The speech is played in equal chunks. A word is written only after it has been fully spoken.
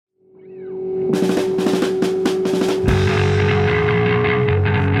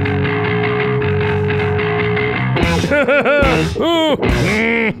Oh my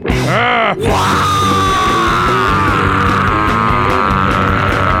God.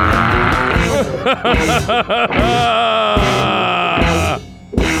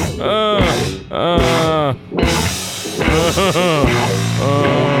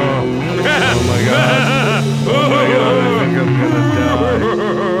 Oh my God, I think I'm gonna die.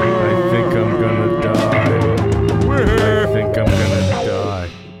 I think I'm gonna die. I think I'm gonna die.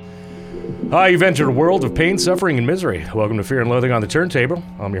 Hi, you've entered a world of pain, suffering, and misery. Welcome to Fear and Loathing on the Turntable.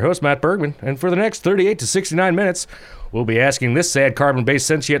 I'm your host, Matt Bergman, and for the next 38 to 69 minutes, we'll be asking this sad carbon-based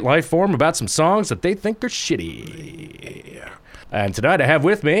sentient life form about some songs that they think are shitty. And tonight I have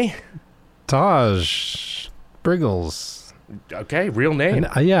with me... Taj Briggles. Okay, real name.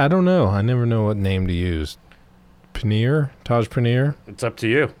 I don't know. I never know what name to use. Paneer? Taj Paneer? It's up to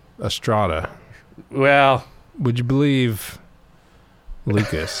you. Estrada. Well... Would you believe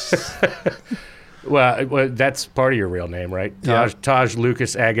Lucas? well, that's part of your real name, right? Taj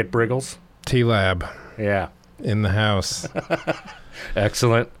Lucas Agate Briggles. T-Lab. Yeah. In the house.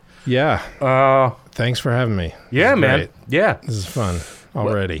 Excellent. Yeah. Thanks for having me. Yeah, man. Great. Yeah. This is fun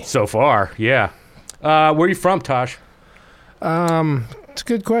already. Well, so far, yeah. Where are you from, Taj? It's a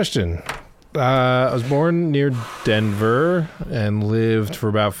good question. I was born near Denver and lived for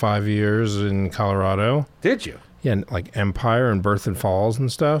about 5 years in Colorado. Did you? Yeah, like Empire and Berthoud Falls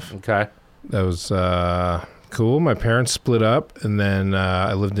and stuff. Okay. That was cool. My parents split up, and then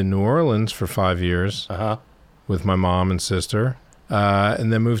I lived in New Orleans for 5 years with my mom and sister,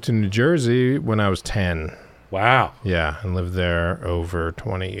 and then moved to New Jersey when I was 10. Wow. Yeah, and lived there over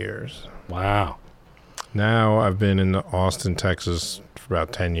 20 years. Wow. Now I've been in Austin, Texas for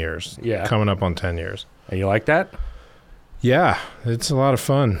about 10 years. Yeah. Coming up on 10 years. And you like that? Yeah, it's a lot of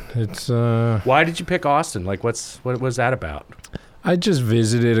fun. It's Why did you pick Austin? Like, what was that about? I just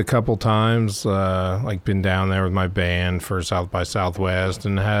visited a couple times, like been down there with my band for South by Southwest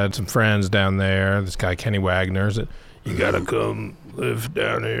and had some friends down there. This guy, Kenny Wagner, said, you got to come live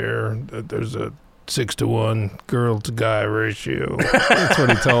down here. There's a 6-to-1 girl-to-guy ratio. That's what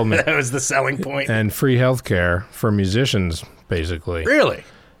he told me. That was the selling point. And free health care for musicians, basically. Really?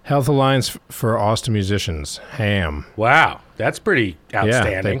 Health Alliance for Austin musicians, HAM. Wow, that's pretty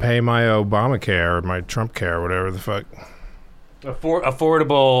outstanding. Yeah, they pay my Obamacare or my Trump care, whatever the fuck.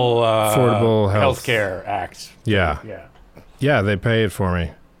 Affordable Health Care Act. Yeah. Yeah. Yeah, they pay it for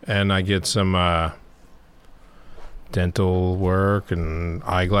me. And I get some dental work and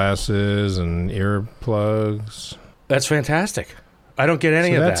eyeglasses and earplugs. That's fantastic. I don't get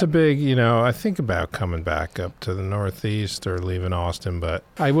any of that. That's a big, I think about coming back up to the Northeast or leaving Austin, but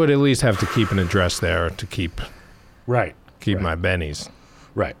I would at least have to keep an address there to keep right. my bennies.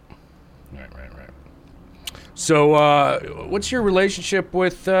 Right. So, what's your relationship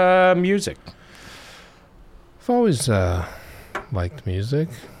with music? I've always liked music.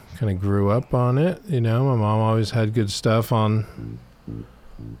 Kind of grew up on it. My mom always had good stuff on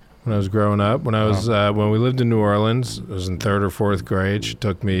when I was growing up. When I was when we lived in New Orleans, I was in 3rd or 4th grade. She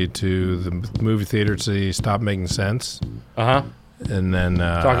took me to the movie theater to see Stop Making Sense. And then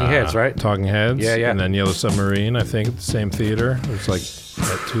Talking Heads, right? Talking Heads. Yeah. And then Yellow Submarine, I think, at the same theater. It was like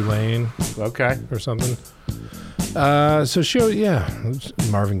at Tulane. Okay. Or something. So she,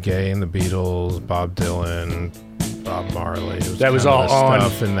 Marvin Gaye and the Beatles, Bob Dylan, Bob Marley. That was all on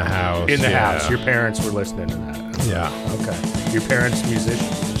stuff in the house. In the house. Your parents were listening to that. Yeah. Okay. Your parents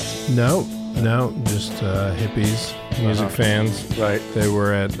musicians? No, just hippies, music fans. Right. They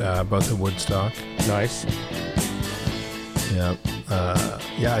were at both at Woodstock. Nice. Yeah.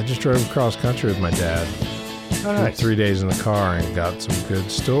 I just drove across country with my dad. Oh, nice. 3 days in the car and got some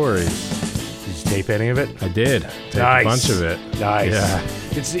good stories. Did you tape any of it? I did. Taped a bunch of it. Nice. Yeah.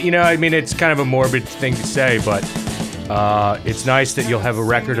 It's it's kind of a morbid thing to say, but it's nice that you'll have a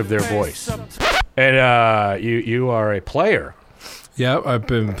record of their voice. And you are a player. Yeah, I've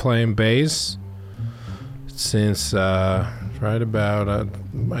been playing bass since right about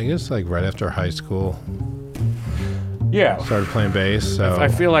I guess like right after high school. Yeah. Started playing bass. So I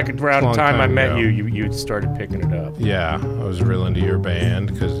feel like around the time I met ago. you started picking it up. Yeah, I was real into your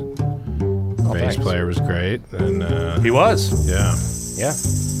band because bass player was great, and he was. Yeah.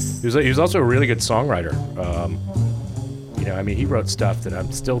 He was also a really good songwriter. He wrote stuff that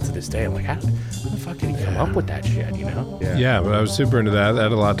I'm still to this day. I'm like, how the fuck did he come up with that shit? Yeah, but I was super into that. That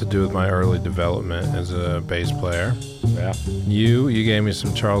had a lot to do with my early development as a bass player. Yeah. You gave me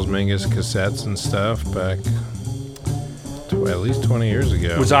some Charles Mingus cassettes and stuff back at least 20 years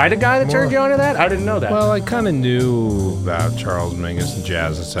ago. Was I the guy that turned you on to that? I didn't know that. Well, I kind of knew about Charles Mingus and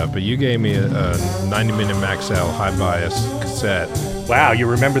jazz and stuff, but you gave me a 90-minute Maxell high bias cassette. Wow, you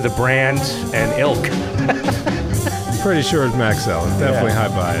remember the brand and ilk. pretty sure it's Maxell. It's definitely High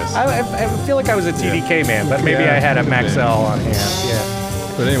Bias. I feel like I was a TDK man, but maybe I had a Maxell on hand.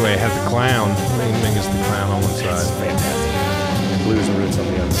 Yeah. But anyway, it had the clown. Mingus the clown on one It's side. fantastic. And Blues and Roots on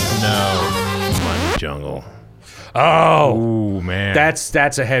the other. No. Money Jungle. Oh, Ooh, man.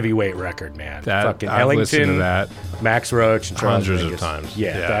 that's a heavyweight record, man. That, Fucking I've listened to Ellington, that Max Roach, and Charles hundreds Mingus. of times.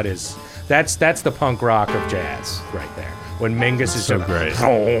 Yeah, that's the punk rock of jazz right there. When Mingus is so just great.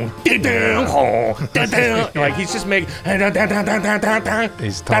 like he's just making.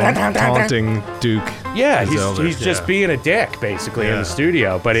 He's taunting Duke. Yeah, his elder. he's just being a dick basically in Yeah. the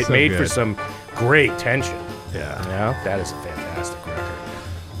studio, but it So made for good. some great tension. Yeah. You know, that is a fantastic record.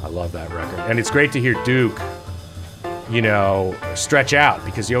 I love that record, and it's great to hear Duke, you know, stretch out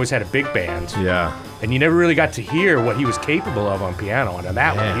because he always had a big band, Yeah. and you never really got to hear what he was capable of on piano. And on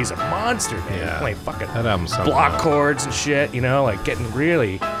that Man. one, he's a monster, man. Yeah. He's playing fucking That album's something block else. chords and shit, you know, like getting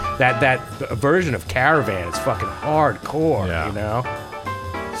really that version of Caravan is fucking hardcore, Yeah. you know,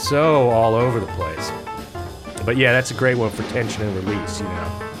 so all over the place. But yeah, that's a great one for tension and release, you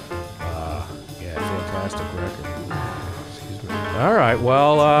know. Yeah, fantastic record. Excuse me. All right,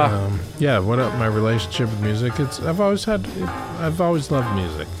 well, Yeah, what up? My relationship with music? I've always loved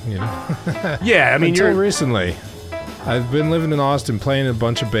music. You know. yeah, I mean, Until you're recently, I've been living in Austin, playing in a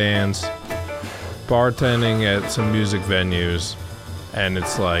bunch of bands, bartending at some music venues, and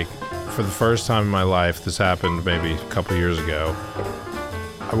it's like, for the first time in my life, this happened maybe a couple years ago.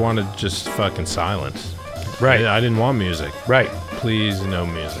 I wanted just fucking silence. right, I didn't want music. right, Please, no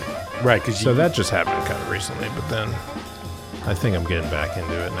music. right, because So that just happened kind of recently, but then I think I'm getting back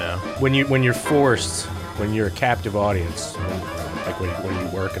into it now. when you're forced, when you're a captive audience, like when you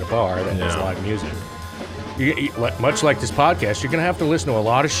work at a bar that has Yeah. live music, much like this podcast, you're gonna have to listen to a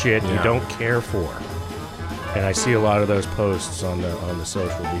lot of shit you Yeah. don't care for. And I see a lot of those posts on the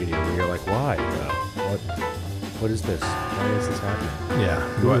social media where you're like, why? What is this? Why is this happening? Yeah.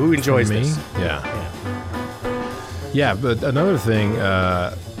 Who enjoys For me? this? Yeah. Yeah. Yeah, but another thing,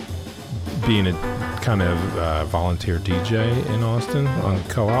 being a kind of volunteer DJ in Austin on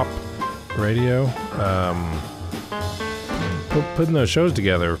Co-op radio, putting those shows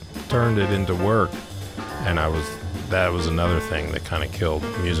together turned it into work, and that was another thing that kind of killed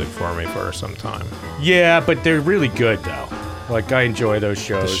music for me for some time. Yeah, but they're really good though. Like I enjoy those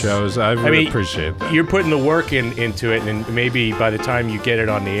shows. The shows, I would appreciate that. You're putting the work into it, and maybe by the time you get it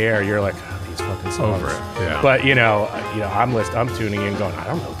on the air, you're like, oh, these fucking songs. Over it, yeah. But I'm tuning in, going, I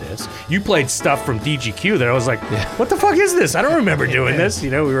don't know this. You played stuff from DGQ that I was like, what the fuck is this? I don't remember doing this.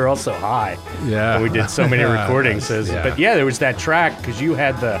 You know, we were all so high. Yeah. And we did so many recordings. Yeah. But yeah, there was that track because you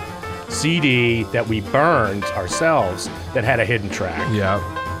had the CD that we burned ourselves that had a hidden track. Yeah.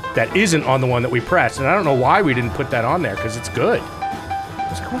 That isn't on the one that we pressed, and I don't know why we didn't put that on there because it's good. I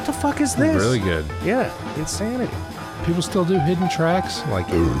was like, what the fuck is this? Really good. Yeah, insanity. People still do hidden tracks, like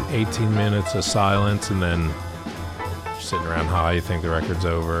 18 minutes of silence, and then you're sitting around high, you think the record's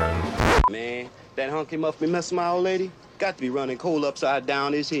over, and Man, that hunky must be messing my old lady. Got to be running coal upside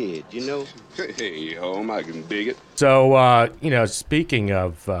down his head, you know? Hey, home, I can dig it. So, speaking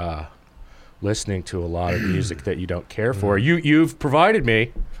of listening to a lot of music that you don't care for, you've provided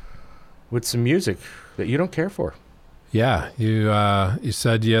me with some music that you don't care for. yeah, you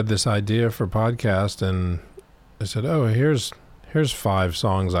said you had this idea for a podcast, and I said, oh, here's 5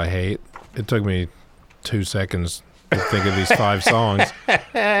 songs I hate. It took me 2 seconds to think of these 5 songs,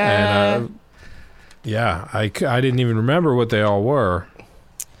 and I didn't even remember what they all were.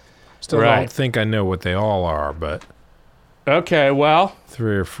 Still Right. don't think I know what they all are, but Okay, well,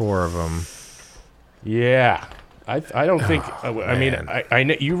 3 or 4 of them. yeah. I don't think. I mean, man. I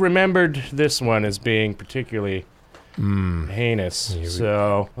know you remembered this one as being particularly heinous.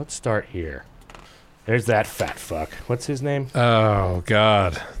 So let's start here. There's that fat fuck. What's his name? Oh,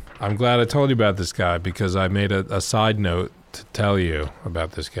 God. I'm glad I told you about this guy because I made a side note to tell you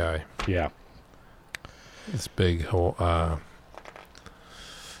about this guy. Yeah. This big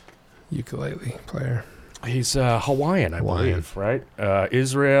ukulele player. He's Hawaiian, I Hawaiian. believe, right?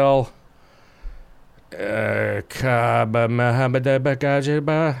 Israel. A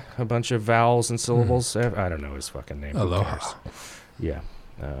bunch of vowels and syllables. I don't know his fucking name. Who Aloha. cares? Yeah.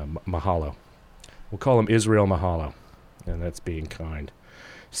 Mahalo. We'll call him Israel Mahalo. And that's being kind.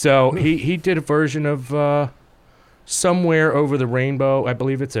 So he did a version of Somewhere Over the Rainbow. I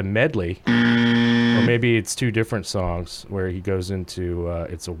believe it's a medley. Or maybe it's 2 different songs where he goes into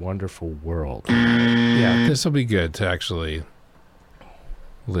It's a Wonderful World. Yeah, this will be good to actually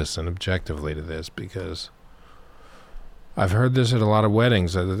listen objectively to this because I've heard this at a lot of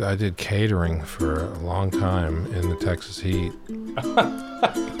weddings. I did catering for a long time in the Texas heat,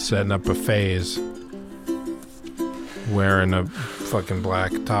 setting up buffets. wearing a fucking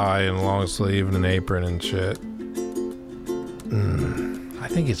black tie and long sleeve and an apron and shit. I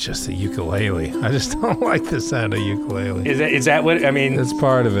think it's just the ukulele. I just don't like the sound of ukulele. Is that what I mean? That's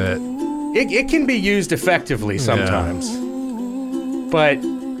part of it. It can be used effectively sometimes, but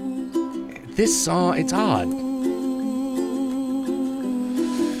this song, it's odd.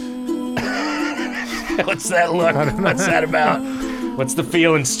 What's that look? What's that about? What's the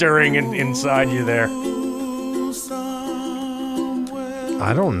feeling stirring inside you there?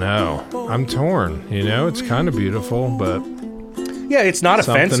 I don't know. I'm torn. You know, it's kind of beautiful, but Yeah, it's not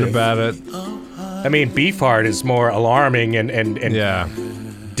something offensive. about it. I mean, Beefheart is more alarming and Yeah.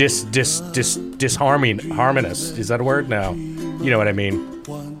 disharmonious. Is that a word? No. You know what I mean.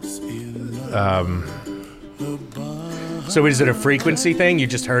 So is it a frequency thing? You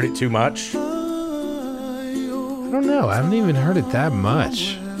just heard it too much? I don't know. I haven't even heard it that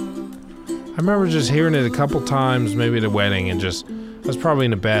much. I remember just hearing it a couple times, maybe at a wedding, and I was probably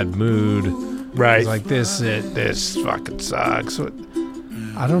in a bad mood. Right. I was like, this fucking sucks.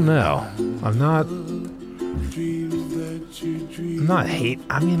 I don't know. I'm not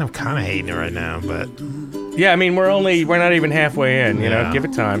I mean, I'm kind of hating it right now, but Yeah, I mean, we're not even halfway in, you know. Yeah. Give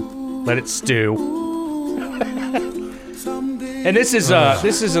it time. Let it stew. And this is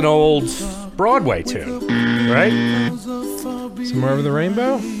an old Broadway tune, right? Somewhere Over the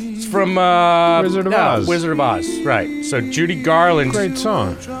Rainbow? It's from Wizard of Oz. Wizard of Oz, right. So Judy Garland Great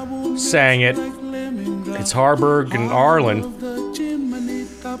song. sang it. It's Harburg and Arlen.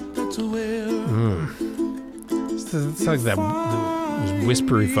 It's like that those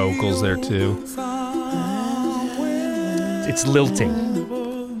whispery vocals there too. It's lilting.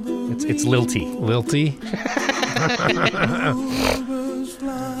 It's lilty. Lilty.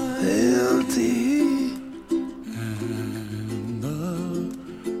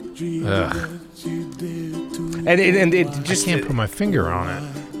 Ugh. And it I just can't put my finger on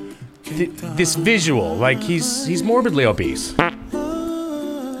it. this visual, like he's morbidly obese.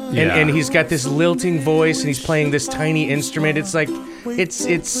 Yeah. And he's got this lilting voice and he's playing this tiny instrument. It's like it's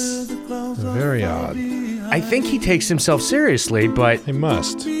very odd. I think he takes himself seriously, but They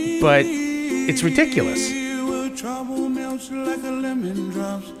must. it's ridiculous.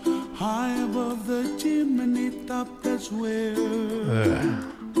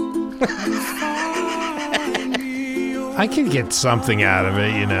 I could get something out of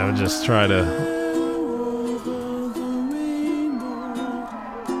it, you know, just try to.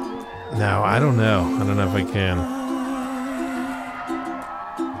 No, I don't know. I don't know if I can.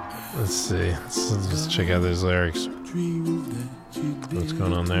 Let's see. Let's check out those lyrics. What's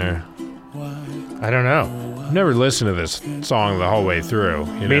going on there? I don't know. I've never listened to this song the whole way through.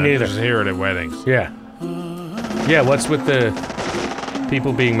 You Me know, neither. Just hear it at weddings. Yeah. Yeah, what's with the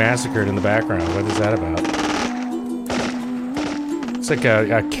people being massacred in the background? What is that about? It's like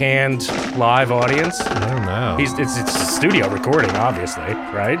a canned live audience. I don't know. It's a studio recording, obviously,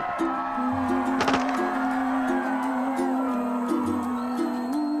 right?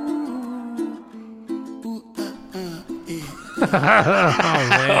 Oh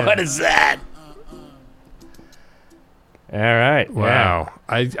man! What is that? All right. Wow.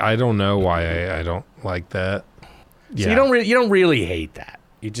 I don't know why I don't like that. Yeah. So you don't really hate that.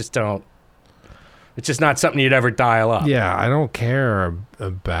 You just don't. It's just not something you'd ever dial up. Yeah, I don't care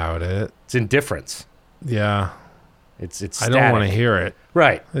about it. It's indifference. Yeah. It's I don't want to static. hear it.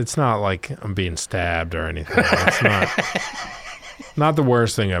 Right. It's not like I'm being stabbed or anything. It's not the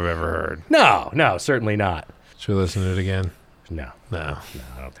worst thing I've ever heard. No, certainly not. Should we listen to it again? No, No.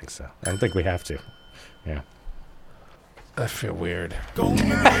 I don't think so. I don't think we have to. Yeah. I feel weird.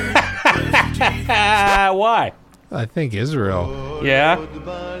 Why? I think Israel. Yeah.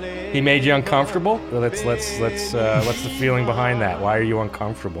 He made you uncomfortable? Well, let's what's the feeling behind that? Why are you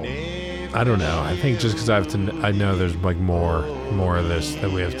uncomfortable? I don't know. I think just because I know there's like more of this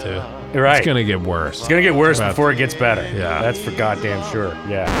that we have to. Right. It's gonna get worse. It's gonna get worse before it gets better. Yeah. That's for goddamn sure.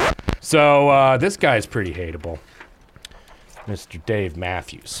 Yeah. So this guy's pretty hateable, Mr. Dave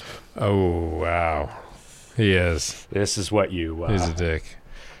Matthews. Oh wow, he is. This is what you. He's a dick.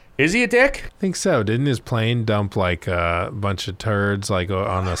 Is he a dick? I think so. Didn't his plane dump like a bunch of turds like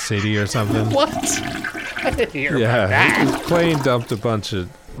on a city or something? What? I didn't hear about Yeah, that. his plane dumped a bunch of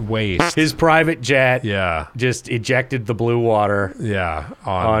waste. His private jet Yeah, just ejected the blue water yeah.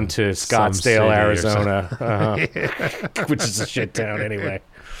 onto some city Scottsdale, or Arizona, which is a shit town anyway.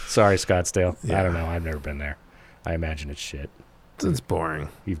 Sorry, Scottsdale. I Yeah. don't know. I've never been there. I imagine it's shit. It's boring.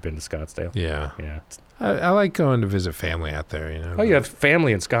 You've been to Scottsdale? Yeah, Yeah. I like going to visit family out there. You know. Oh, you have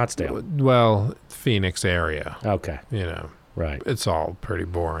family in Scottsdale. Well, Phoenix area. Okay. You know, Right. it's all pretty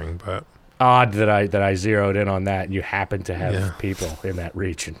boring, but odd that I zeroed in on that, and you happen to have Yeah. people in that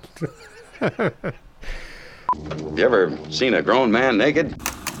region. You ever seen a grown man naked?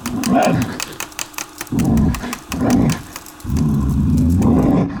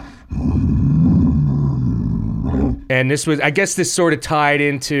 And this was, I guess, this sort of tied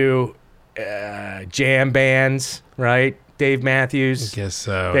into jam bands, right? Dave Matthews. I guess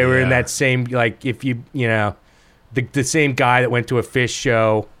so. They were in yeah. that same, like, if you know, the same guy that went to a Fish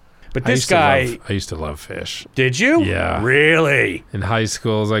show. But this guy, I used to love Fish. did you? Yeah. Really? In high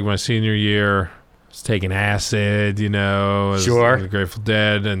school, it was like my senior year. I was taking acid, you know. Sure. The Grateful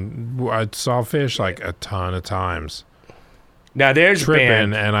Dead, and I saw Fish like a ton of times. Now there's a Tripping,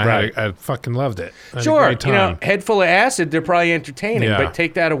 band, and I fucking loved it. I had a Sure, great you know, time. head full of acid, they're probably entertaining, Yeah. but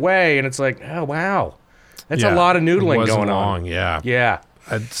take that away, and it's like, oh wow, that's Yeah. a lot of It noodling wasn't going long, on. Yeah. Yeah.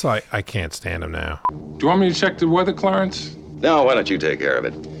 It's like I can't stand him now. Do you want me to check the weather, Clarence? No, why don't you take care of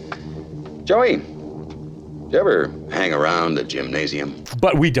it? Joey, did you ever hang around the gymnasium?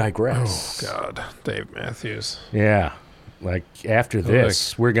 But we digress. God, Dave Matthews. Yeah. Like after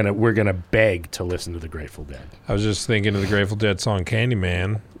this, we're gonna beg to listen to the Grateful Dead. I was just thinking of the Grateful Dead song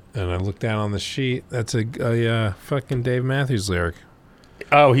 "Candyman," and I looked down on the sheet. That's a fucking Dave Matthews lyric.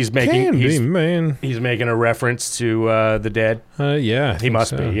 Oh, he's making Candyman. he's making a reference to the Dead. Yeah, I think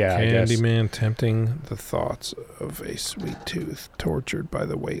must so. be, yeah, I guess. Candyman tempting the thoughts of a sweet tooth, tortured by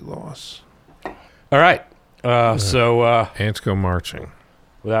the weight loss. All right. So Ants go marching.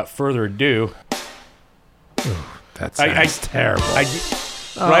 without further ado, That I- sounds terrible.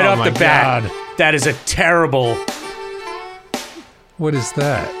 right off my the bat, God. that is a terrible What is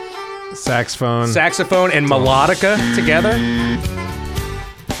that? Saxophone. saxophone and melodica together.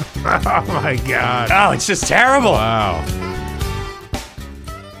 Oh my God. Oh, it's just terrible. Wow.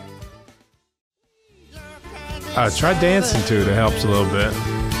 Try dancing to it. It helps a little bit.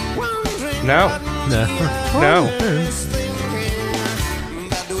 No, No. no.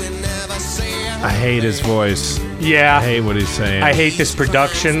 I hate his voice. I Yeah. hate what he's saying. I hate this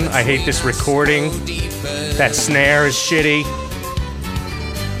production. I hate this recording. That snare is shitty.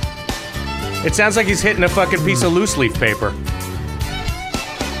 It sounds like he's hitting a fucking piece of loose leaf paper.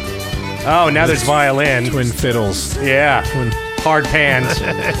 Oh, now there's violin. Twin fiddles. Yeah. Hard pans.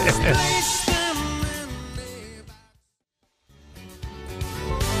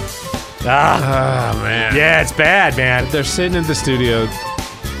 Ah, Oh man. yeah, it's bad, man. They're sitting in the studio.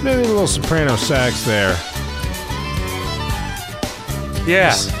 Maybe a little soprano sax there.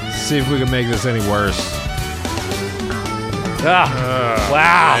 Yeah. See if we can make this any worse. Ah,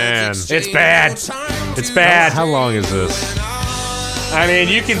 wow. Man. It's bad. It's bad. How long is this? I mean,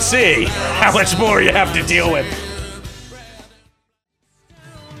 you can see how much more you have to deal with.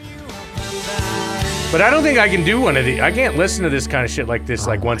 But I don't think I can do one of these. I can't listen to this kind of shit like this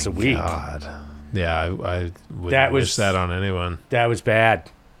like once a week. God. Yeah, I would That wish was- that on anyone. That was bad.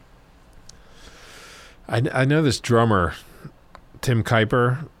 I know this drummer, Tim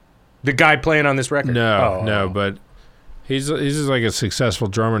Kuiper. The guy playing on this record? No, Oh. no, but he's just like a successful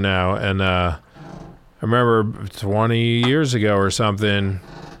drummer now. And I remember 20 years ago or something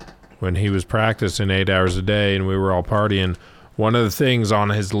when he was practicing 8 hours a day and we were all partying. One of the things on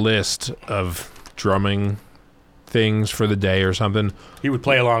his list of drumming things for the day or something. He would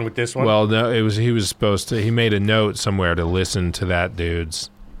play along with this one? Well, no, he was supposed to. He made a note somewhere to listen to that dude's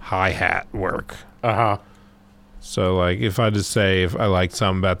hi-hat work. Uh-huh. So, like, if I just say if I liked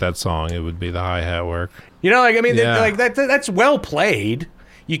something about that song, it would be the hi-hat work. You know, like, I mean, Yeah. like that's well played.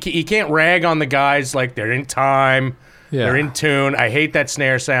 You can't rag on the guys like they're in time, Yeah. they're in tune. I hate that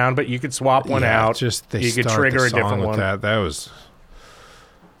snare sound, but you could swap one Yeah, out. Just they you could start trigger the a song different with one. that. That was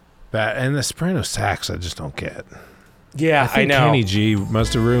bad. And the soprano sax, I just don't get. Yeah, I think know. Kenny G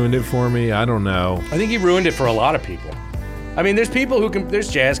must have ruined it for me. I don't know. I think he ruined it for a lot of people. I mean, there's people who can. There's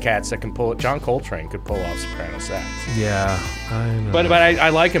jazz cats that can pull it. John Coltrane could pull off soprano sax, Yeah, I know. but I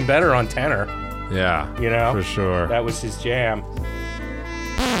like him better on tenor. yeah, You know, for sure. that was his jam.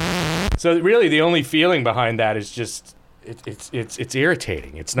 So really, the only feeling behind that is just it's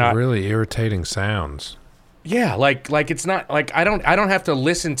irritating. It's not really irritating sounds. Yeah, like it's not like I don't have to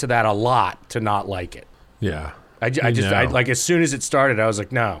listen to that a lot to not like it. Yeah, I know. like as soon as it started, I was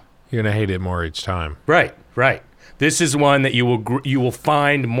like, no. You're gonna hate it more each time. Right. This is one that you will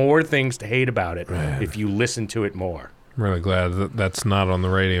find more things to hate about it if you listen to it more. I'm really glad that that's not on the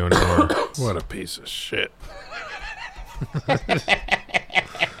radio anymore. What a piece of shit.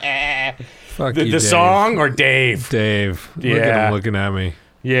 Fuck you, The Dave. song or Dave? Dave. Look at Yeah. him looking at me.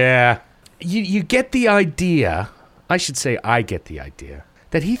 Yeah. You get the idea. I should say I get the idea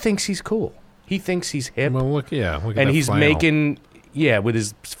that he thinks he's cool. He thinks he's hip. Well, look at and that he's flannel. making Yeah, with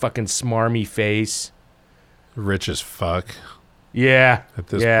his fucking smarmy face. Rich as fuck Yeah. at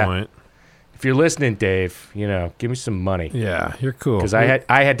this point. If you're listening, Dave, give me some money. Yeah, you're cool. Because I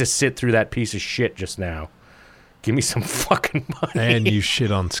had to sit through that piece of shit just now. Give me some fucking money. And you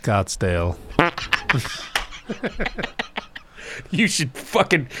shit on Scottsdale. You should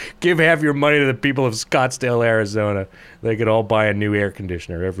fucking give half your money to the people of Scottsdale, Arizona. They could all buy a new air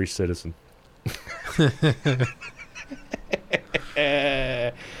conditioner, every citizen.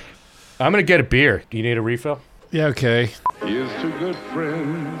 I'm going to get a beer. Do you need a refill? Yeah, okay. Here's two good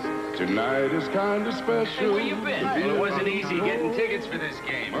friends. Tonight is kind of special. Where you been? Well, it wasn't easy getting tickets for this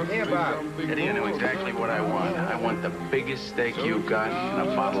game. Hey, Bob. Eddie, I know exactly what I want. I want the biggest steak you've got and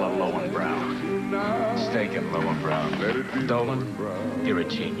a bottle of Lowenbrow. Steak and Lowenbrow. Dolan, you're a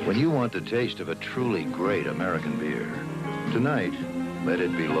genius. When you want the taste of a truly great American beer, tonight, let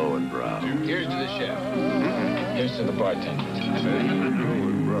it be Lowenbrow. Here's to the chef. Here's to the bartender.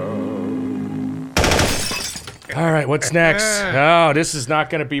 All right, what's next? Oh, this is not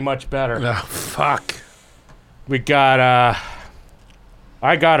going to be much better. Oh, fuck. We got,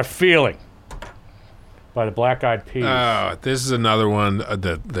 I Got a Feeling by the Black Eyed Peas. Oh, this is another one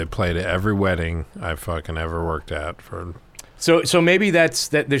that they played at every wedding I fucking ever worked at. So maybe that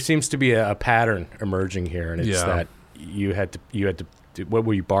there seems to be a pattern emerging here, and it's Yeah. that you had to what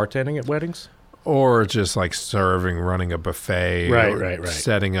were you, bartending at weddings? Or just like serving, running a buffet. Right, or right.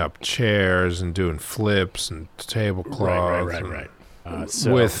 setting up chairs and doing flips and tablecloths. Right.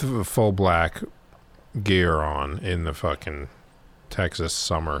 With full black gear on in the fucking Texas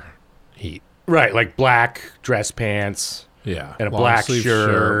summer heat. Right, like black dress pants. Yeah. And a black Long-sleeve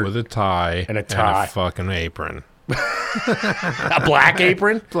shirt with a tie. and a tie. And a fucking apron. A black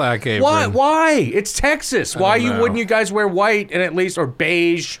apron? Black apron. Why? It's Texas. Why wouldn't you guys wear white and at least, or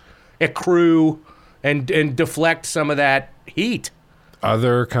beige, accrue, and deflect some of that heat?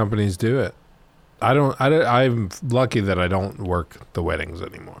 Other companies do it. I'm lucky that I don't work the weddings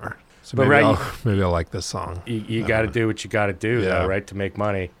anymore. So But maybe I'll like this song. You got to do what you got to do, though, right, to make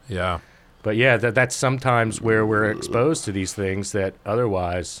money. Yeah. But yeah, that's sometimes where we're exposed to these things that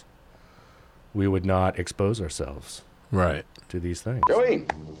otherwise we would not expose ourselves. Right. To these things. Joey,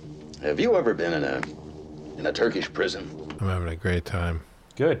 have you ever been in a Turkish prison? I'm having a great time.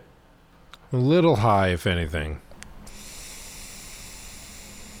 Good. A little high, if anything.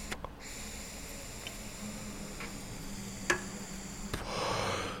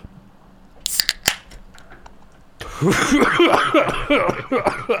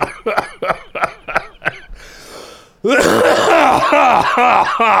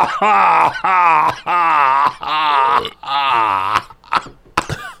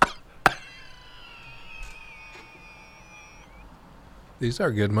 These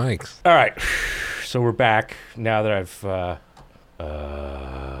are good mics. All right. So we're back now that I've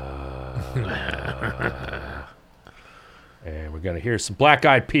and we're going to hear some Black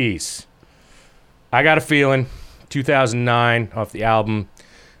Eyed Peas. I Got a Feeling, 2009, off the album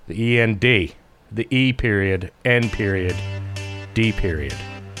The END. The E period, N period, D period.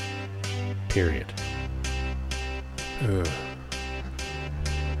 Period. Ugh.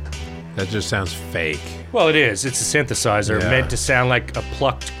 That just sounds fake. Well, it is. It's a synthesizer meant to sound like a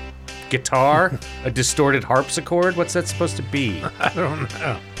plucked guitar, a distorted harpsichord. What's that supposed to be? I don't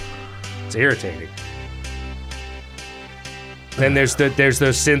know. It's irritating. Then there's those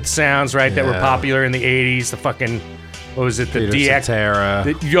synth sounds, right, that were popular in the 80s. The fucking, what was it? The Peter DX. Cetera.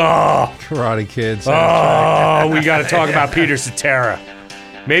 Karate Kid soundtrack. Oh, we got to talk about Peter Cetera.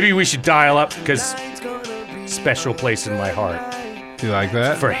 Maybe we should dial up, because special place in my heart. Do you like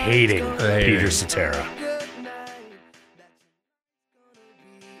that? For hating Peter Cetera.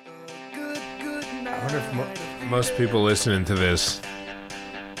 I wonder if most people listening to this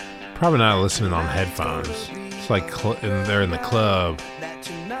probably not listening on headphones. It's like they're in the club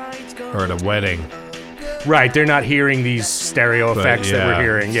or at a wedding. Right, they're not hearing these stereo effects that we're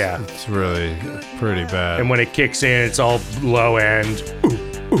hearing. Yeah, it's really pretty bad. And when it kicks in, it's all low end.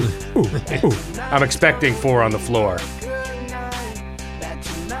 I'm expecting 4 on the floor.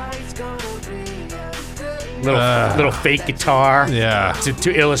 Little fake guitar. Yeah.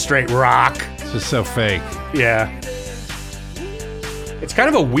 To illustrate rock. It's just so fake. Yeah. It's kind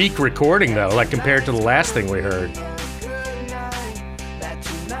of a weak recording, though, like compared to the last thing we heard.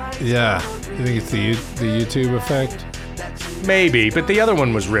 Yeah. You think it's the YouTube effect? Maybe, but the other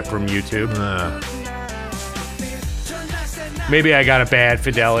one was ripped from YouTube. Maybe I got a bad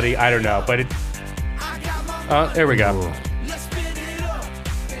fidelity. I don't know, but it... there we go. Ooh.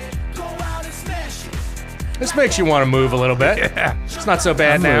 This makes you want to move a little bit. Yeah. It's not so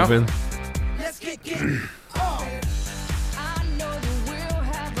bad now. Moving.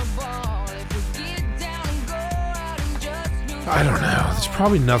 I don't know. There's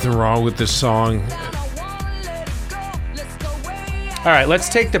probably nothing wrong with this song. All right, let's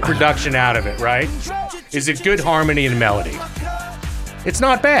take the production out of it, right? Is it good harmony and melody? It's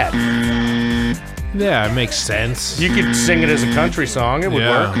not bad. Yeah, it makes sense. You could sing it as a country song. It would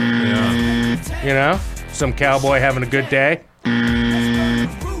work. Yeah. You know? Some cowboy having a good day.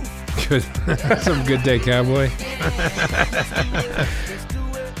 Good. Some good day, cowboy.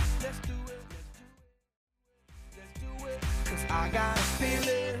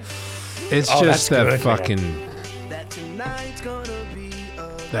 It's just that good, fucking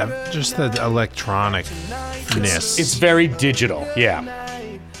that electronicness. It's very digital, yeah.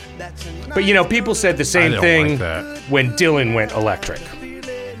 But you know, people said the same thing when Dylan went electric.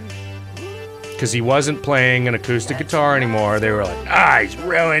 Because he wasn't playing an acoustic guitar anymore. They were like, he's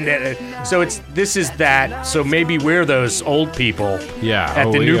ruined it. So this is that. So maybe we're those old people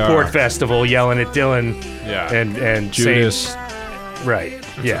at the Newport Festival yelling at Dylan and Judas. saying, right.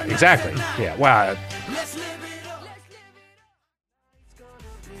 Yeah, exactly. Yeah, wow.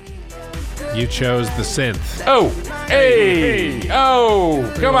 You chose the synth. Oh, hey, oh,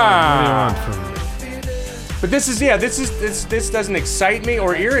 come on. What do you want from me? But this doesn't excite me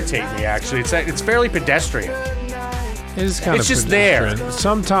or irritate me. Actually, it's fairly pedestrian. It is kind of just there.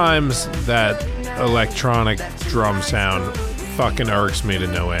 Sometimes that electronic drum sound fucking irks me to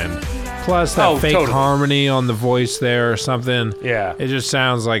no end. Plus that fake harmony on the voice there or something. Yeah. It just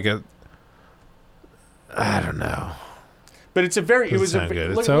sounds like I don't know. But it's good.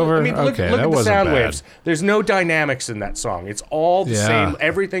 It's over? I mean, look Okay, at that the wasn't sound bad. waves. There's no dynamics in that song. It's all the same.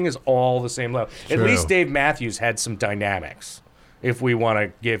 Everything is all the same level. At True. least Dave Matthews had some dynamics, if we want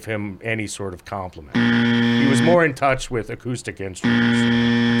to give him any sort of compliment. He was more in touch with acoustic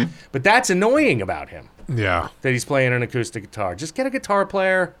instruments. But that's annoying about him. Yeah. That he's playing an acoustic guitar. Just get a guitar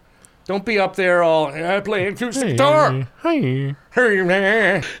player. Don't be up there all, I play acoustic guitar. Hey.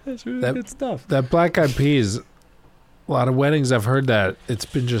 That's really good stuff. That Black Eyed Peas, a lot of weddings I've heard that. It's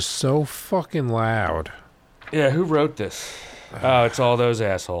been just so fucking loud. Yeah, who wrote this? Oh, it's all those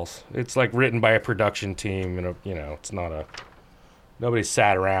assholes. It's like written by a production team, and it's not nobody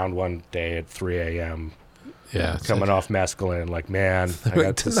sat around one day at 3 a.m. Yeah, coming off mescaline, like, man, I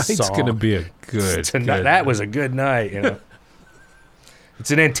got this tonight's song. gonna be a good. That was a good night, It's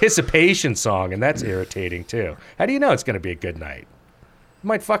an anticipation song, and that's irritating too. How do you know it's gonna be a good night? It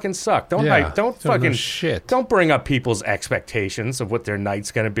might fucking suck. Don't bring up people's expectations of what their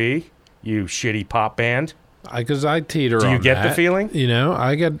night's gonna be. You shitty pop band. Because I teeter on that. Do you get the feeling?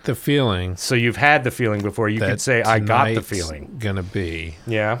 I get the feeling. So you've had the feeling before. You could say, I got the feeling. Gonna be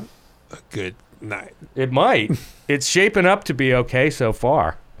a good night. It might. It's shaping up to be okay so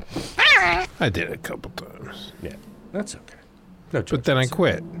far. I did it a couple times. Yeah, that's okay. No, but then I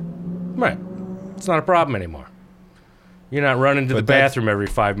quit. Right. It's not a problem anymore. You're not running to the bathroom every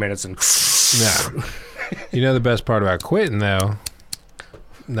 5 minutes and... No. You know the best part about quitting, though?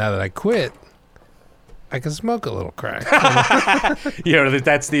 Now that I quit, I can smoke a little crack.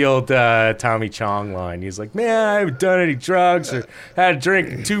 That's the old Tommy Chong line. He's like, man, I haven't done any drugs or had a drink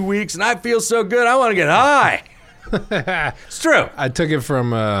in 2 weeks, and I feel so good, I want to get high. It's true. I took it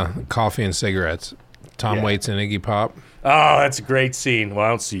from Coffee and Cigarettes. Tom Waits and Iggy Pop. Oh, that's a great scene. Well, I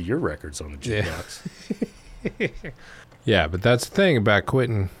don't see your records on the jukebox. Yeah, but that's the thing about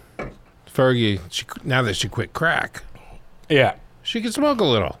quitting. Fergie, now that she quit crack, she can smoke a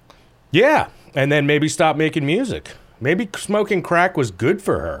little. Yeah, and then maybe stop making music. Maybe smoking crack was good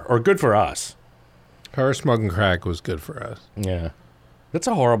for her, or good for us. Her smoking crack was good for us. Yeah. That's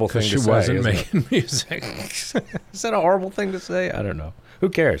a horrible thing to say. Because she wasn't making music. Is that a horrible thing to say? I don't know. Who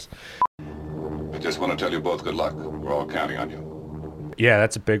cares? I just want to tell you both good luck. We're all counting on you. Yeah,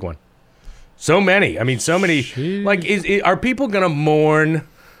 that's a big one. So many. I mean, so many. Like, are people going to mourn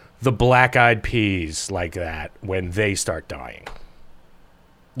the Black Eyed Peas like that when they start dying?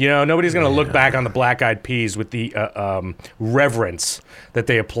 Nobody's going to look back on the Black Eyed Peas with the reverence that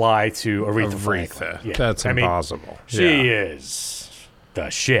they apply to Aretha Franklin. Yeah. That's impossible. She is the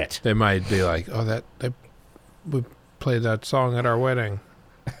shit. They might be like, we played that song at our wedding.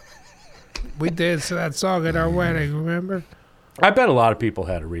 We danced to that song at our wedding, remember? I bet a lot of people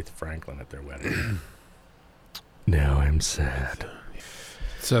had Aretha Franklin at their wedding. Now I'm sad.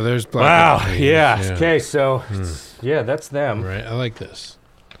 So there's Black Eyed Peas. Yeah. Okay, so, that's them. Right, I like this.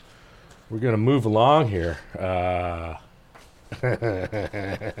 We're going to move along here. Look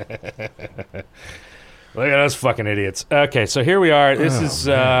at those fucking idiots. Okay, so here we are. This is...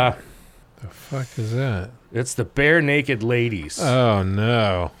 the fuck is that? It's the Bare Naked Ladies. Oh,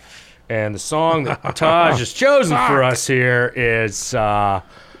 no. And the song that Taj has chosen for us here is 1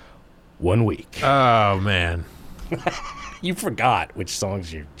 Week. Oh, man. You forgot which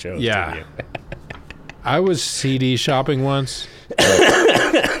songs you chose. Yeah. Didn't I was CD shopping once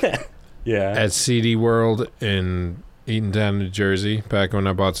you? Yeah. at CD World in Eatontown, New Jersey, back when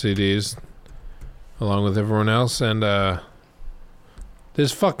I bought CDs along with everyone else, and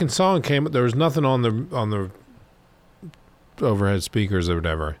this fucking song came. There was nothing on the overhead speakers or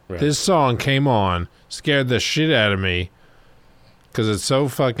whatever. Right. This song came on, scared the shit out of me because it's so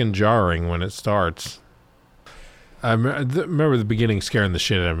fucking jarring when it starts. I remember the beginning scaring the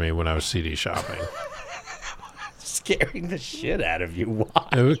shit out of me when I was CD shopping. Scaring the shit out of you. Why?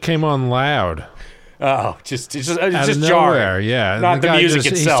 It came on loud. Oh, just Out of jarring. nowhere, yeah. Not the guy music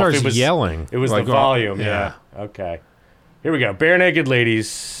just, itself. He starts It was yelling. It was like, the volume. oh, Yeah. Okay. Here we go. Bare Naked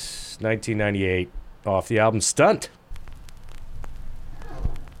Ladies, 1998, off the album Stunt.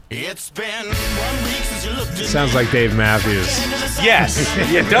 It's been 1 week since you looked at Sounds like Dave Matthews. Yes,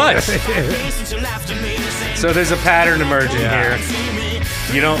 it does. So there's a pattern emerging here.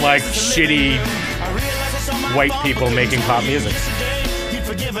 You don't like shitty white people making pop music. You've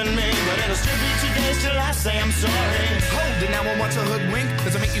forgiven me, but it'll still be 2 days till I say I'm sorry. Hold it now, I want to hoodwink.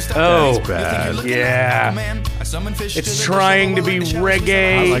 Does it make you stop? Oh, bad. Yeah. It's trying to be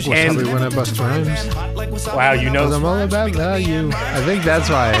reggae I like and Wasabi when I bust rhymes. wow, you know. I'm all about value. I think that's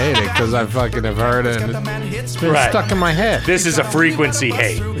why I hate it, because I fucking have heard it and it's been Right. stuck in my head. This is a frequency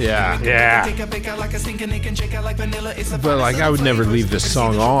hate. Yeah. Yeah. But like, I would never leave this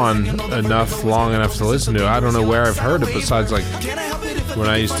song on long enough to listen to it. I don't know where I've heard it besides like when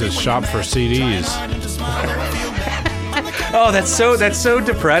I used to shop for CDs. Oh, that's so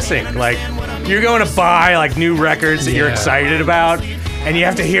depressing. Like, you're going to buy like new records that you're Yeah. excited about, and you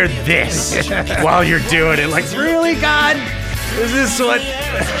have to hear this while you're doing it. Like, really, God? Is this what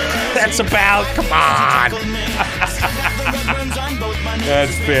that's about? Come on.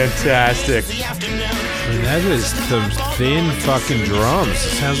 That's fantastic. I mean, that is some thin fucking drums.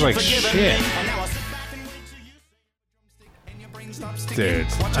 It sounds like shit. Dude,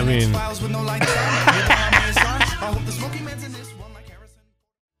 I mean,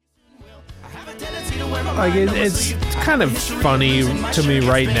 like it's kind of funny to me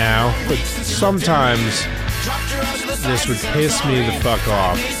right now, but sometimes this would piss me the fuck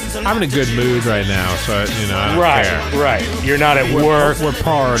off. I'm in a good mood right now, so you know, I don't care. Right. You're not at work. We're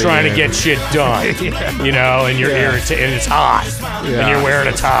partying, trying to get shit done. You know, and you're irritated, and it's hot, and you're wearing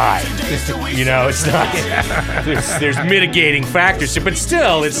a tie. You know, it's not. There's mitigating factors, but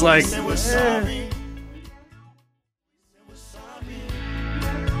still, it's like.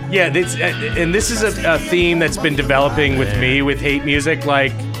 Yeah, and this is a theme that's been developing with me with hate music.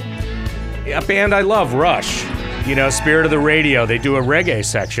 Like, a band I love, Rush, you know, Spirit of the Radio, they do a reggae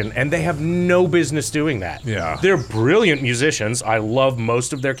section, and they have no business doing that. Yeah. They're brilliant musicians. I love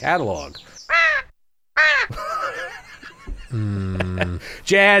most of their catalog.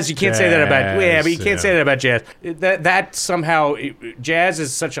 Jazz, you can't say that about. Yeah, but you can't say that about jazz. That somehow, jazz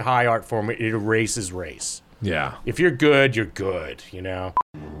is such a high art form, it erases race. Yeah. If you're good, you know?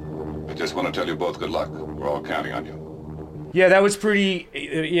 I just want to tell you both good luck. We're all counting on you. Yeah, that was pretty,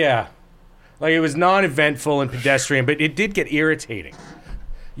 yeah. Like, it was non-eventful and pedestrian, but it did get irritating.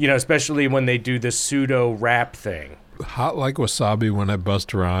 You know, especially when they do the pseudo-rap thing. Hot like wasabi when I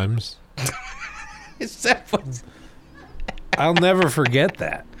bust rhymes. Is that what... I'll never forget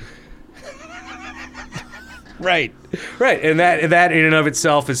that. Right. And that in and of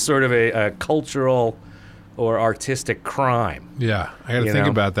itself is sort of a cultural or artistic crime. Yeah, I gotta think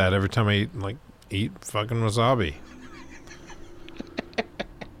about that every time I eat fucking wasabi.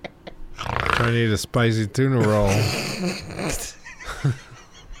 Trying to eat a spicy tuna roll.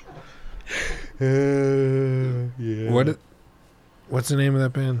 Yeah. What's the name of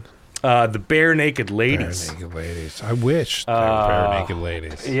that band? The Bare Naked Ladies. Bare Naked Ladies. I wish they were Bare Naked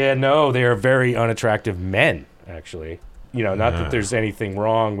Ladies. Yeah, no, they are very unattractive men, actually. You know, not that there's anything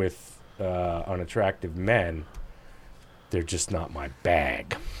wrong with unattractive men. They're just not my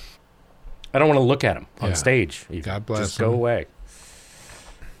bag. I don't want to look at them on stage. God bless Just go away.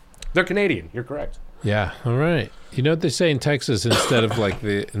 They're Canadian. You're correct. Yeah. All right. You know what they say in Texas instead of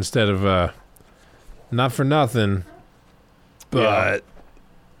not for nothing, but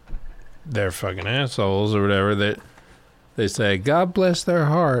they're fucking assholes or whatever. They say God bless their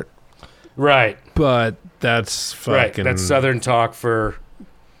heart. Right. But that's fucking right. That's Southern talk for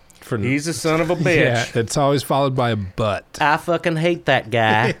he's a son of a bitch. Yeah, it's always followed by a but. I fucking hate that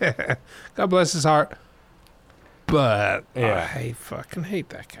guy. God bless his heart. But I fucking hate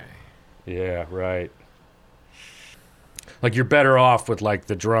that guy. Yeah, right. Like, you're better off with like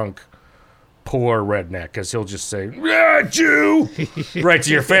the drunk poor redneck, because he'll just say, "Yeah, Jew," right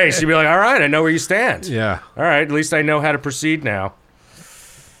to your face. You'd be like, all right, I know where you stand. Yeah. All right, at least I know how to proceed now.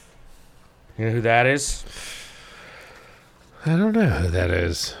 You know who that is? I don't know who that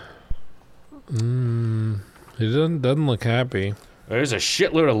is. He doesn't look happy. There's a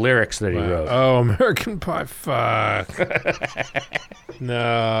shitload of lyrics that he wrote. Oh, American Pie. Fuck.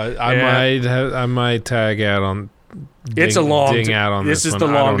 No, I might tag out on. It's a long. Ding out on this is one. the I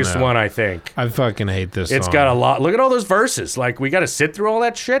don't longest know. one, I think. I fucking hate this. It's song. got a lot. Look at all those verses. Like, we got to sit through all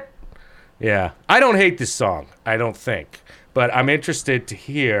that shit. Yeah, I don't hate this song. I don't think, but I'm interested to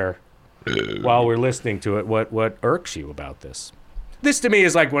hear while we're listening to it what irks you about this. This to me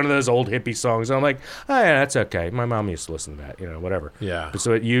is like one of those old hippie songs. I'm like, oh yeah, that's okay. My mom used to listen to that, whatever. Yeah.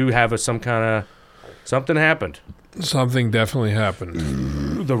 So you have some kind of something happened. Something definitely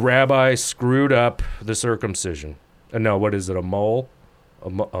happened. The rabbi screwed up the circumcision. No, what is it? A mole? A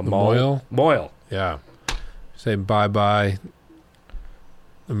moil? Moil. Yeah. Say bye-bye,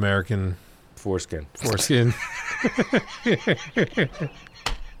 American foreskin.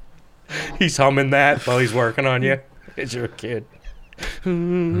 He's humming that while he's working on you as you're a kid.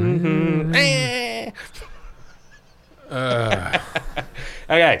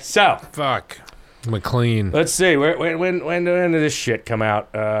 Okay, so fuck McLean. Let's see. When did this shit come out?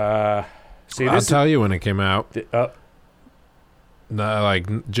 I'll tell you when it came out. Like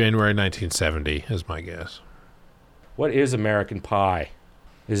January 1970 is my guess. What is American Pie?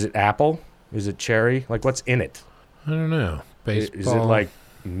 Is it apple? Is it cherry? Like, what's in it? I don't know. Baseball. Is it like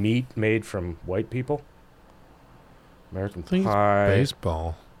meat made from white people? American Pie.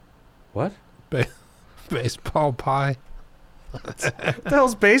 Baseball. What? Baseball pie. What the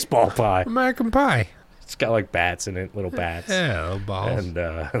hell's baseball pie? American Pie. It's got like bats in it, little bats. Yeah, little balls. And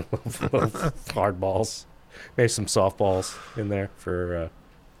little hard balls. Maybe some softballs in there for,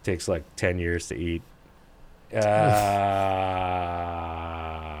 takes like 10 years to eat.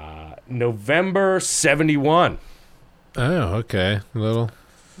 November 71. Oh, okay. Well,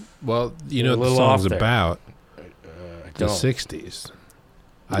 you know what the little song's off there. about. The don't. 60s.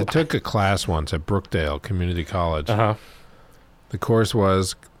 I took a class once at Brookdale Community College. Uh-huh. The course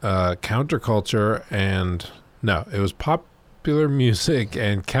was counterculture it was popular music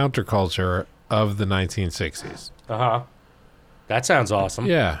and counterculture of the 1960s. Uh-huh. That sounds awesome.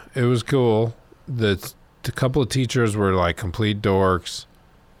 Yeah, it was cool. The couple of teachers were like complete dorks.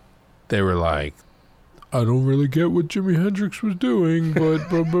 They were like, I don't really get what Jimi Hendrix was doing, but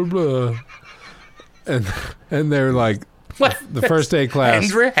blah, blah, blah. And they were like, what? The first day of class.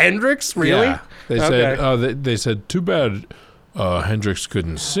 Hendrix? Really? Yeah. They said, they said, too bad Hendrix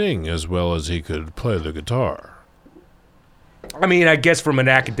couldn't sing as well as he could play the guitar. I mean, I guess from an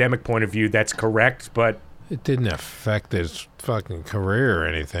academic point of view, that's correct, but it didn't affect his fucking career or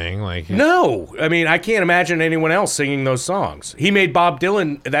anything. No, I mean, I can't imagine anyone else singing those songs. He made that Bob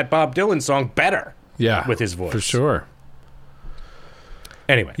Dylan song better. Yeah, with his voice for sure.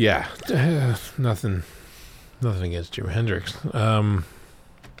 Anyway, yeah, nothing against Jimi Hendrix.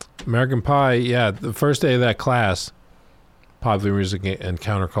 American Pie. Yeah, the first day of that class, popular music and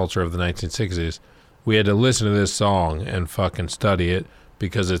counterculture of the 1960s. We had to listen to this song and fucking study it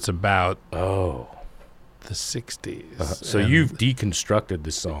because it's about the 60s. So you've deconstructed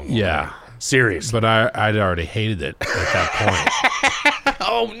this song. Yeah. Right? Seriously. But I'd already hated it at that point.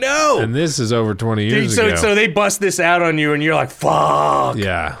 Oh, no. And this is over 20 years ago. So they bust this out on you and you're like, fuck.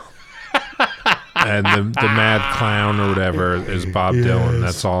 Yeah. And the mad clown or whatever is Bob Dylan.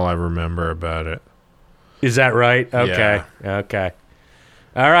 That's all I remember about it. Is that right? Okay. Yeah. Okay.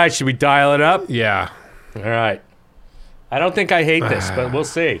 All right, should we dial it up? Yeah. All right. I don't think I hate this, but we'll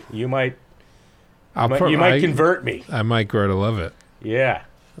see. You might convert me. I might grow to love it. Yeah.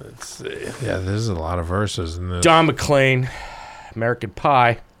 Let's see. Yeah, there's a lot of verses in this. Don McLean, American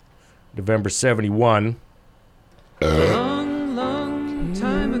Pie, November 71. Long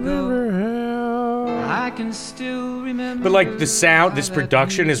time ago, I can still remember. But like the sound, this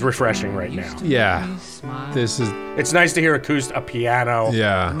production is refreshing right now. Yeah. It's nice to hear a piano,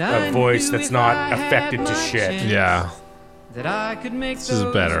 a voice that's not affected to shit. Yeah. That I could make this is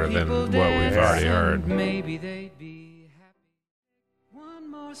better than what we've already heard. Maybe they'd be happy. One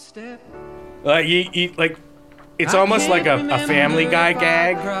more step. It's almost like a Family Guy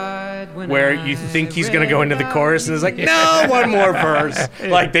gag where you think he's going to go into the chorus and it's like, no, one more verse.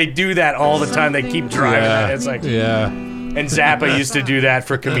 Like they do that all the time. They keep driving it. It's like, And Zappa used to do that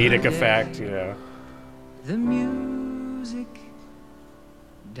for comedic effect, The music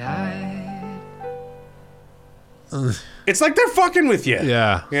died. It's like they're fucking with you.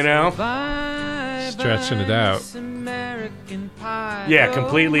 Yeah. You know? Stretching it out. American Yeah,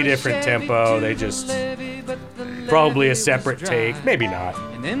 completely different tempo. They just probably a separate take, maybe not.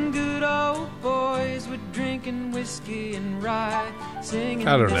 And then good old boys were drinking whiskey and rye, singing.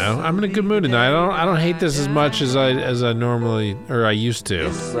 I don't know. I'm in a good mood tonight. I don't hate this as much as I normally or I used to.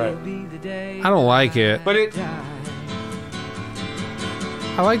 Right. I don't like it. But it.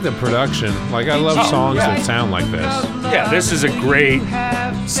 I like the production. Like I love songs that sound like this. Yeah, this is a great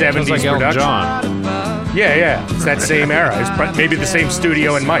 70s Sounds like Elton production. John. Yeah, it's that same era. It's maybe the same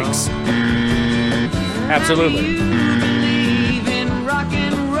studio and mics. Absolutely.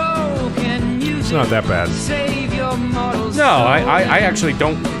 It's not that bad. No, I actually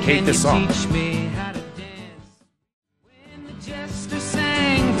don't hate this song.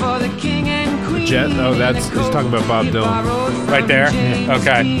 Jet? Oh, he's talking about Bob Dylan. Right there?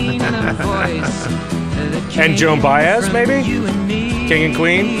 Okay. And Joan Baez, maybe? King and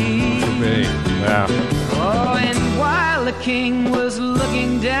Queen? Could be. Yeah. Oh, and while the king was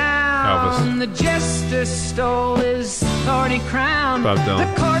looking down, Elvis. the jester stole his thorny crown. Bob Dylan. The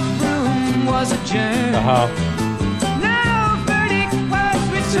courtroom was adjourned. No verdict was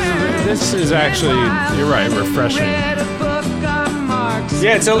returned. This is actually, you're right, refreshing.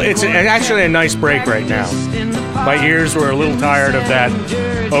 Yeah, it's actually a nice break right now. My ears were a little tired of that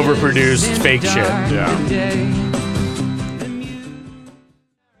overproduced fake shit. Yeah.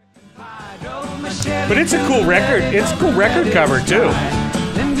 But it's a cool record. It's a cool record cover too.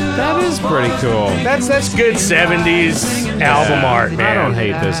 That is pretty cool. That's good 70s album art, man. I don't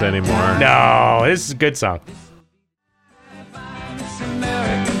hate this anymore. No, this is a good song.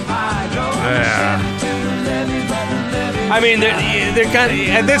 Yeah. I mean, they're kind of,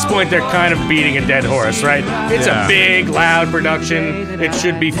 at this point, they're kind of beating a dead horse, right? It's a big, loud production. It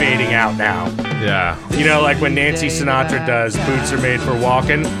should be fading out now. Yeah. You know, like when Nancy Sinatra does Boots Are Made for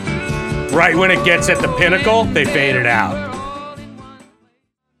Walking. Right when it gets at the pinnacle, they fade it out.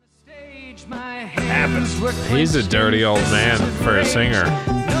 He's a dirty old man for a singer.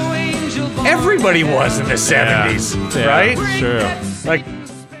 Everybody was in the 70s, Yeah, right? True. Like,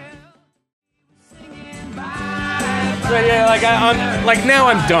 like now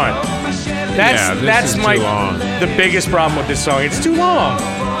I'm done. That's is my too long. the biggest problem with this song. It's too long.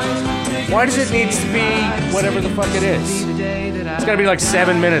 Why does it need to be whatever the fuck it is? It's gotta be like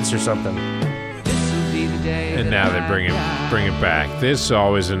 7 minutes or something. And now they bring it back. This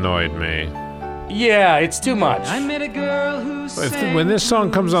always annoyed me. Yeah, it's too much. I met a girl who When this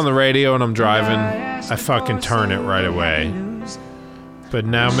song comes on the radio and I'm driving, I fucking turn it right away. But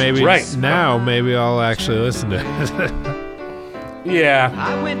now maybe I'll actually listen to it.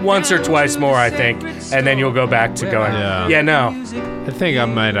 Yeah, once or twice more, I think, and then you'll go back to going. Yeah, no. I think I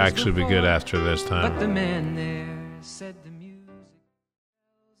might actually be good after this time. But the man there said the music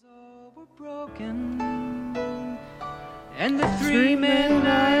all were broken, and the three men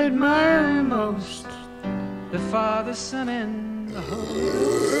I admire most, the Father, Son, and the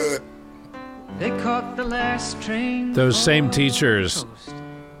Holy. They caught the last train. Those same teachers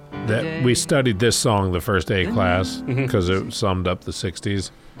that we studied this song the first day of class because it summed up the 60s.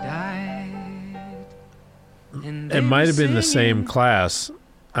 It might have been the same class.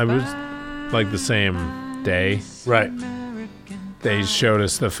 I was like the same day. Right. They showed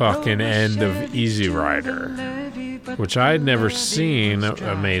us the fucking end of Easy Rider, which I had never seen,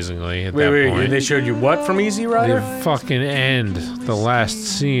 amazingly, at that point. They showed you what from Easy Rider? The fucking end, the last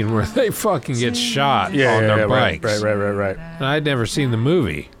scene where they fucking get shot on their bikes. Right. And I'd never seen the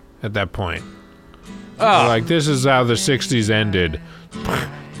movie at that point. Oh. Like, this is how the 60s ended.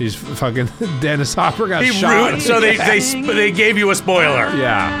 He's fucking Dennis Hopper got shot. So they gave you a spoiler.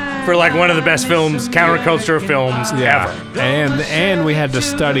 Yeah. For like one of the best films, counterculture films ever. And we had to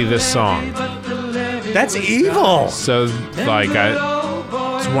study this song. That's evil. So like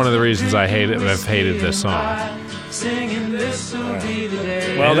it's one of the reasons I've hated this song.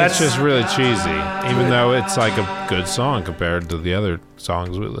 Well, that's just really cheesy, even though it's like a good song compared to the other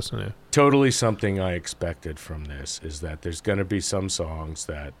songs we listen to. Totally something I expected from this is that there's going to be some songs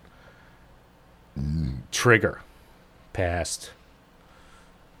that trigger past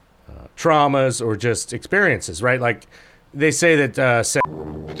traumas or just experiences, right? Like they say that I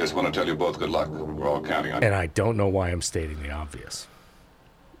just want to tell you both good luck. We're all counting on you. and I don't know why I'm stating the obvious.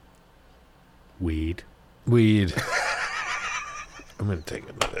 Weed. I'm gonna take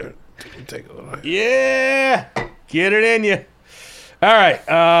another. Take a little. Yeah, get it in you. All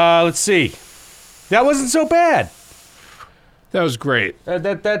right, let's see. That wasn't so bad. That was great.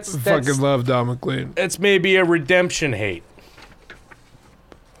 That's fucking love Don McLean. That's maybe a redemption hate.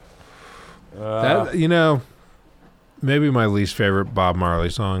 Maybe my least favorite Bob Marley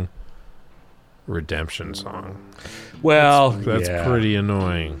song, Redemption Song. Well, That's yeah. pretty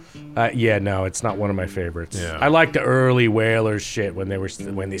annoying. Yeah, no, it's not one of my favorites. Yeah. I like the early Wailers shit when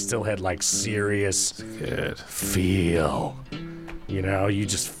they still had like serious feel. You know, you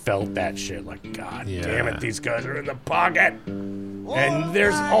just felt that shit. Like, God damn it, these guys are in the pocket, and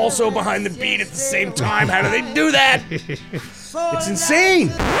there's also behind the beat at the same time. How do they do that? It's insane.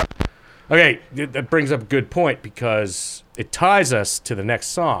 Okay, that brings up a good point because it ties us to the next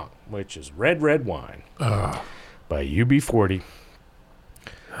song, which is "Red Red Wine" by UB40.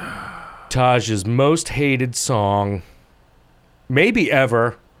 Taj's most hated song, maybe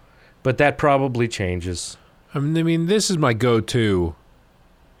ever, but that probably changes. I mean, this is my go-to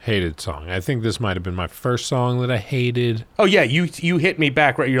hated song. I think this might have been my first song that I hated. Oh yeah, you hit me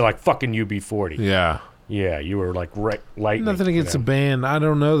back right. You're like fucking UB40. Yeah, yeah, you were like lightning. Nothing against the band. I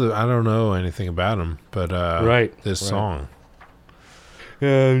don't know anything about them, but this song.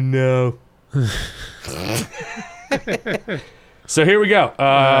 Oh no. So here we go.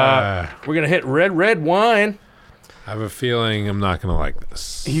 We're gonna hit Red Red Wine. I have a feeling I'm not gonna like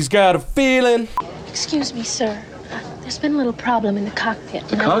this. He's got a feeling. Excuse me, sir. There's been a little problem in the cockpit.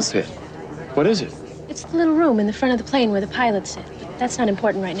 The cockpit? What is it? It's the little room in the front of the plane where the pilots sit. But that's not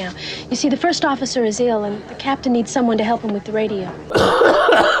important right now. You see, the first officer is ill, and the captain needs someone to help him with the radio.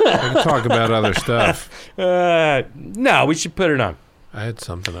 I can talk about other stuff. No, we should put it on. I had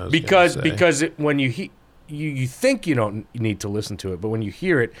something else. Because when you you think you don't need to listen to it, but when you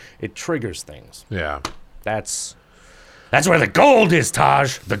hear it, it triggers things. Yeah. That's where the gold is,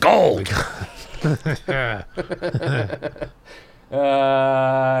 Taj. The gold.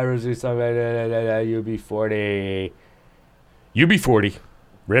 UB40. UB40.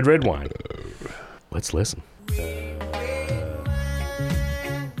 Red Red Wine. Let's listen.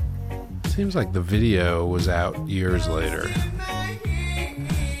 Seems like the video was out years later.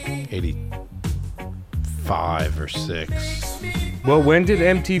 85 or 6. Well, when did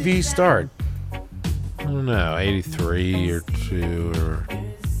MTV start? I don't know, 83 or 2 or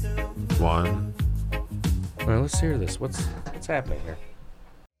 1. Well, let's hear this. What's happening here?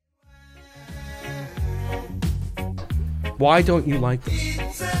 Why don't you like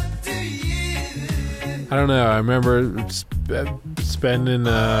this? I don't know. I remember spending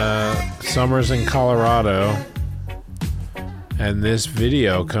summers in Colorado and this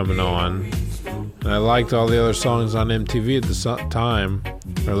video coming on. And I liked all the other songs on MTV at the time,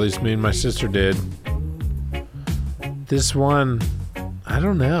 or at least me and my sister did. This one, I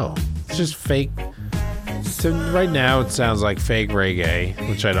don't know. It's just fake. So right now it sounds like fake reggae,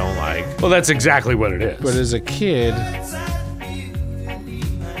 which I don't like. Well, that's exactly what it is. But as a kid,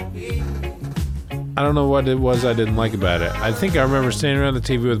 I don't know what it was I didn't like about it. I think I remember standing around the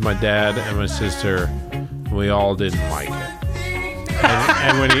TV with my dad and my sister, and we all didn't like it.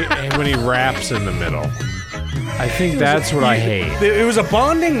 And when he raps in the middle, I think that's what I hate. It was a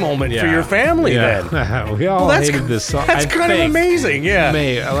bonding moment for your family then. We all hated this song. That's kind of amazing, yeah.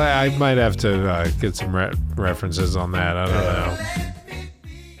 I might have to get some references on that. I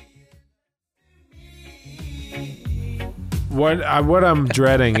don't know. What I'm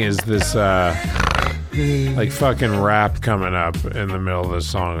dreading is this like fucking rap coming up in the middle of the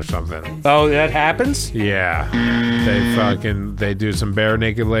song or something. Oh, that happens? Yeah. They do some bare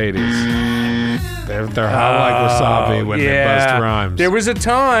naked ladies. They're hot like wasabi when they bust rhymes. There was a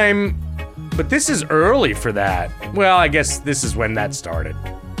time, but this is early for that. Well, I guess this is when that started.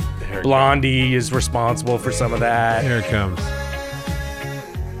 Blondie is responsible for some of that. Here it comes.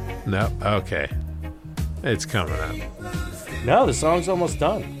 No, okay. It's coming up. No, the song's almost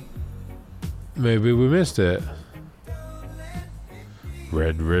done. Maybe we missed it.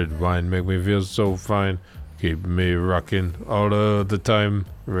 Red, red wine make me feel so fine. Keep me rocking all of the time.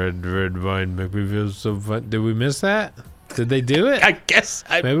 Red, red wine make me feel so fine. Did we miss that? Did they do it? I guess.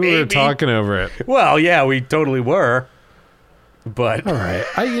 Maybe we were talking over it. Well, yeah, we totally were. But all right,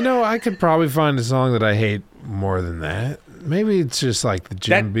 I could probably find a song that I hate more than that. Maybe it's just like the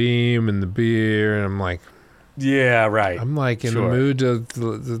Jim Beam and the beer, and I'm like, yeah, right. I'm like in the mood to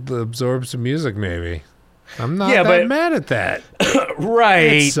absorb some music. Maybe I'm not mad at that.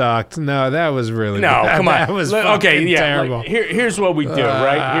 Right? It sucked. No, that was really bad. Come on. That was terrible. Like, here's what we do.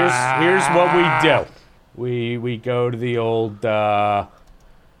 Right? Here's what we do. We go to the old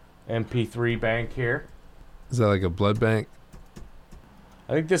MP3 bank here. Is that like a blood bank?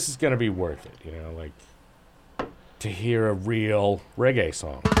 I think this is gonna be worth it. Like to hear a real reggae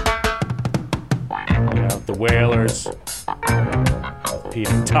song. The Wailers,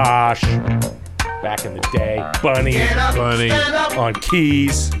 Peter Tosh, back in the day, Bunny on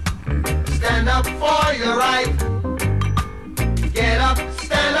keys. Stand up for your right. Get up,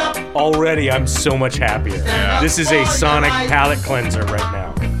 stand Already, I'm so much happier. This is a sonic palate cleanser right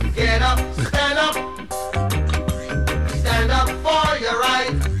now. Get up, stand up. Stand up for your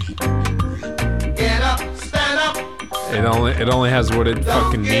right. Get up, stand up. It only has what it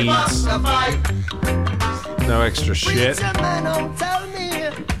fucking needs. No extra shit.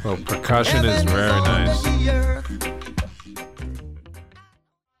 Well, percussion is very nice.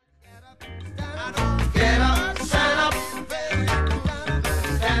 Get up, stand up.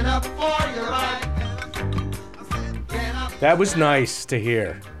 Stand up for your right. That was nice to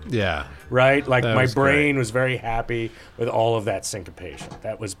hear. Yeah. Right? Like That my was brain was very happy with all of that syncopation.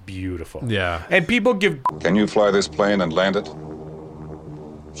 That was beautiful. Yeah. And people give... Can you fly this plane and land it?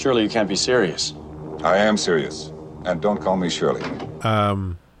 Surely you can't be serious. I am serious. And don't call me Shirley.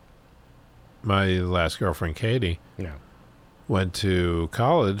 My last girlfriend, Katie, went to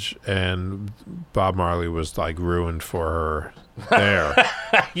college, and Bob Marley was like ruined for her there.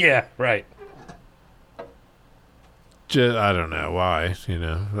 Yeah, right. I don't know why,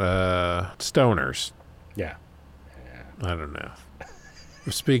 stoners. Yeah. I don't know.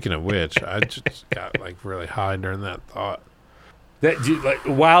 Speaking of which, I just got like really high during that thought.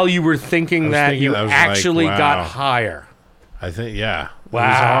 While you were thinking that, you actually got higher. I think, yeah. Wow. It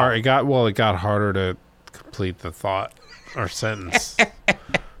was hard. It got harder to complete the thought or sentence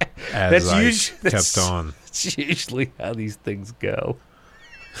as I kept on. That's usually how these things go.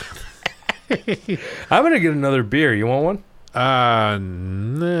 I'm gonna get another beer. You want one?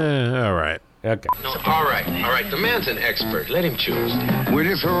 Nah, all right. Okay. No, all right. The man's an expert. Let him choose. When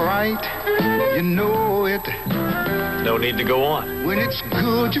it's right, you know it. No need to go on. When it's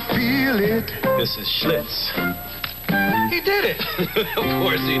good, you feel it. This is Schlitz. He did it. Of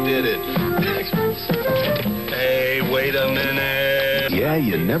course he did it. Hey, wait a minute. Yeah,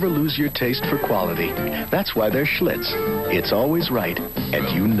 you never lose your taste for quality. That's why they're Schlitz. It's always right, and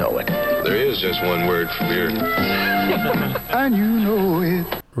you know it. There is just one word for beer. And you know it.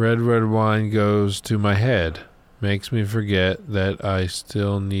 Red, red wine goes to my head. Makes me forget that I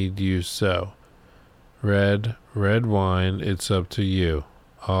still need you so. Red, red wine, it's up to you.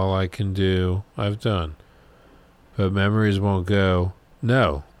 All I can do, I've done. But memories won't go.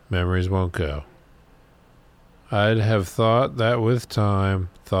 No, memories won't go. I'd have thought that with time,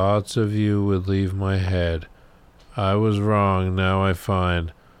 thoughts of you would leave my head. I was wrong, now I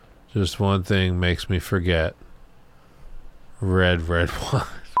find. Just one thing makes me forget. Red, red wine.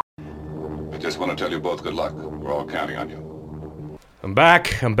 I just want to tell you both good luck. We're all counting on you. I'm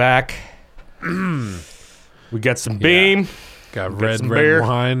back. We got some beam. Got red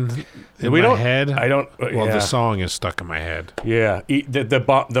wine in my head. I don't. Well, the song is stuck in my head. Yeah,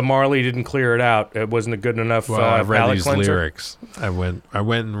 the Marley didn't clear it out. It wasn't a good enough. Well, I read palate these cleanser. lyrics. I went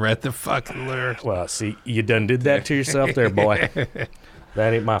and read the fucking lyrics. Well, see, you done did that to yourself, there, boy.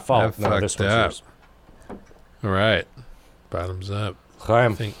 That ain't my fault. I No, this fucked one's up. yours. All right, bottoms up.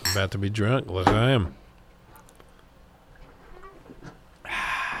 Chaim. I think I'm about to be drunk. L'chaim.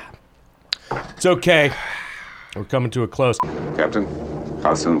 It's okay. We're coming to a close. Captain,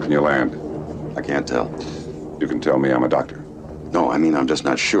 how soon can you land? I can't tell. You can tell me I'm a doctor. No, I mean, I'm just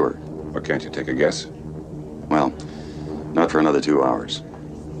not sure. Or can't you take a guess? Well, not for another 2 hours.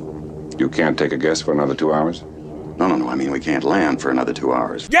 You can't take a guess for another 2 hours? No. I mean, we can't land for another 2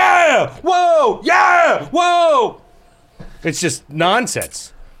 hours. Yeah! Whoa! Yeah! Whoa! It's just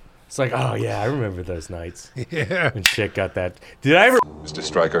nonsense. It's like, oh, yeah, I remember those nights. Yeah. When shit got that. Did I ever... Mr.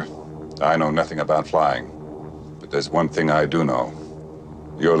 Stryker, I know nothing about flying. But there's one thing I do know.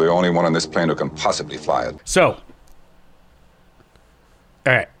 You're the only one on this plane who can possibly fly it. So.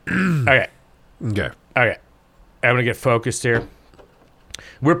 All right. Okay. I'm going to get focused here.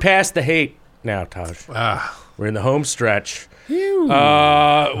 We're past the hate now, Taj. We're in the home stretch. What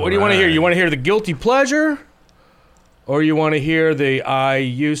do you want to hear? You want to hear the guilty pleasure? Or you want to hear the I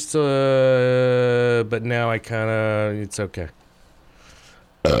used to, but now I kind of, it's okay.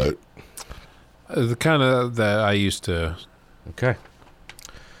 The kind of that I used to. Okay.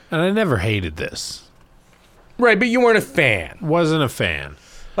 And I never hated this. Right, but you weren't a fan. Wasn't a fan.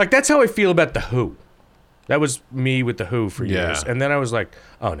 Like, that's how I feel about The Who. That was me with The Who for years. Yeah. And then I was like,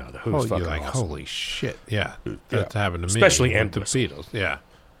 oh, no, The Who's fucking you're like, awesome. holy shit. Yeah. That happened to me. Especially with the Endless. Beatles. Yeah.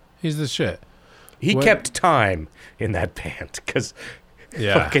 He's the shit. He kept time in that band because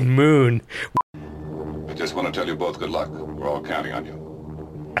Yeah. fucking Moon. I just want to tell you both good luck. We're all counting on you.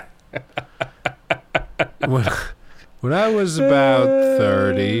 When I was about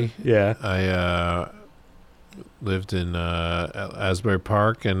 30, yeah, I lived in Asbury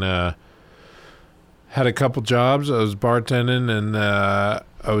Park and had a couple jobs. I was bartending and I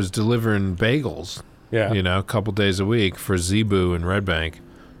was delivering bagels. Yeah. You know, a couple days a week for Zebu in Red Bank.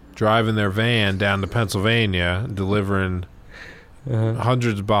 driving their van down to Pennsylvania, delivering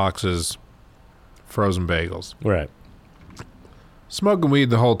hundreds of boxes frozen bagels. Right. Smoking weed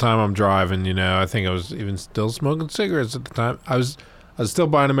the whole time I'm driving, you know. I think I was even still smoking cigarettes at the time. I was still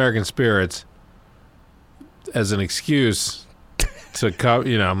buying American Spirits as an excuse to cover,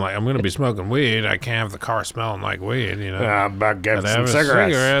 you know, I'm like, I'm going to be smoking weed. I can't have the car smelling like weed, you know. I'm about getting some have a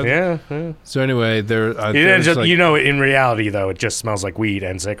cigarettes. cigarette. Yeah. So anyway, You know, in reality, though, it just smells like weed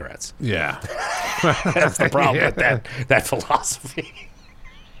and cigarettes. Yeah. That's the problem with that philosophy.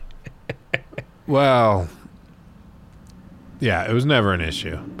 Well, yeah, it was never an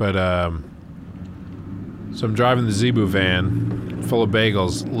issue. But, so I'm driving the Zebu van full of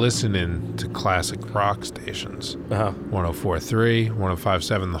bagels, listening to classic rock stations. 104.3,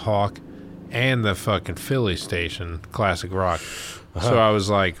 105.7 The Hawk, and the fucking Philly station, Classic Rock. So I was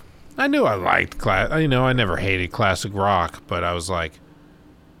like, I knew I liked I never hated classic rock, but I was like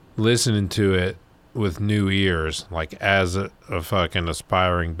listening to it with new ears, like as a fucking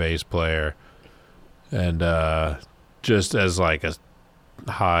aspiring bass player, and just as like a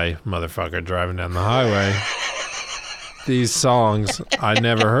high motherfucker driving down the highway. These songs, I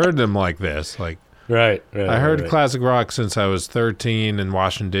never heard them like this. Like, right. I heard classic rock since I was 13 and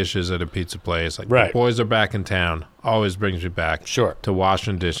washing dishes at a pizza place. Like, Right. The Boys Are Back in Town always brings me back. Sure. To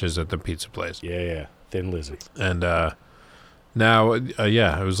washing dishes at the pizza place. Yeah. Thin Lizzy. And now, it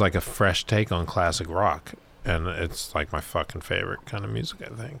was like a fresh take on classic rock, and it's like my fucking favorite kind of music, I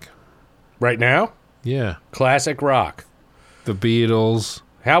think. Right now? Yeah. Classic rock. The Beatles.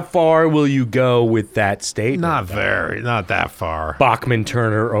 How far will you go with that statement? Not that far. Bachman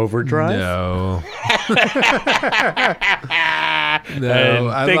Turner Overdrive? No. No,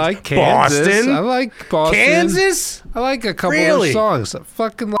 I like Kansas. Boston? I like Boston. Kansas? I like a couple Really? of songs. I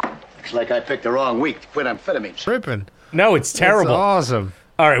fucking Looks like I picked the wrong week to quit amphetamines. tripping. No, it's terrible. It's awesome.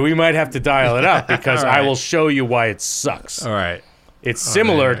 All right, we might have to dial it up because All right. I will show you why it sucks. All right. It's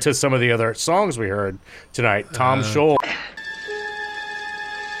similar to some of the other songs we heard tonight. Tom Scholl. I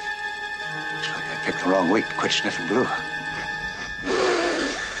picked the wrong week to quit sniffing glue.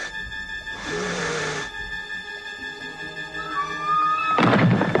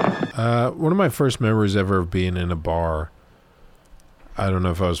 One of my first memories ever of being in a bar, I don't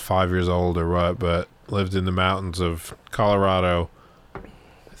know if I was 5 years old or what, but lived in the mountains of Colorado.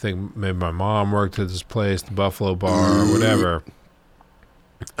 I think maybe my mom worked at this place, the Buffalo Bar or whatever.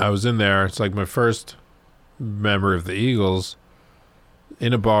 I was in there. It's like my first memory of the Eagles.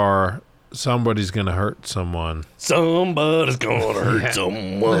 In a bar, somebody's going to hurt someone. Somebody's gonna hurt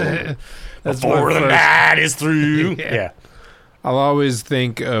someone That's before my the first- night is through. Yeah. I'll always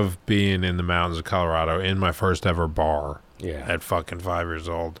think of being in the mountains of Colorado in my first ever bar. Yeah. At fucking 5 years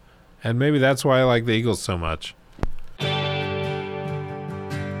old. And maybe that's why I like the Eagles so much.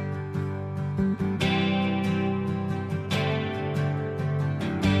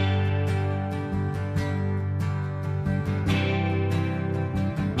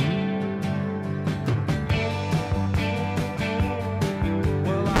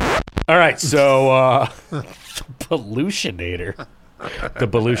 All right, so the Pollutionator, the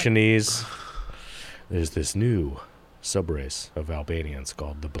Pollutionese. There's this new subrace of Albanians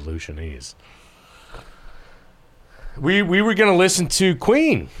called the Pollutionese. We were gonna listen to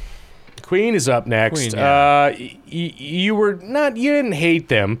Queen. Queen is up next. Queen, yeah. You didn't hate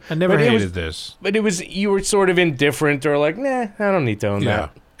them. I never but it was- hated this. But you were sort of indifferent or like, nah, I don't need to own Yeah.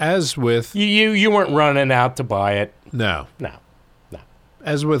 that. As with... You weren't running out to buy it. No. No.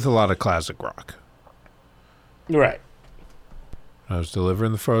 As with a lot of classic rock. Right. I was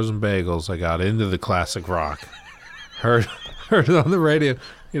delivering the frozen bagels. I got into the classic rock. Heard it on the radio,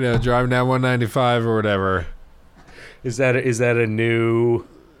 driving down 195 or whatever. Is that a new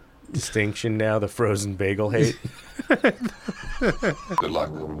distinction now, the frozen bagel hate? Good luck.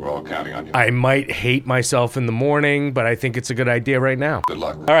 We're all counting on you. I might hate myself in the morning, but I think it's a good idea right now. Good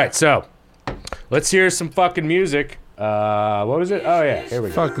luck. All right, so let's hear some fucking music. What was it? Oh, yeah, here we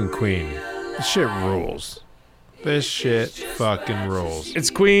go. Fucking Queen. This shit rules. This shit fucking rules.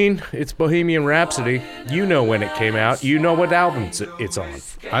 It's Queen. It's Bohemian Rhapsody. You know when it came out. You know what album it's on.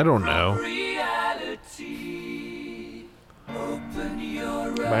 I don't know.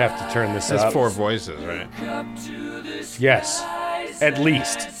 Might have to turn this That's up. 4 voices, right? Yes, at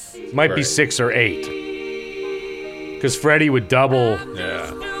least. Might be Right. 6 or 8. Because Freddie would double.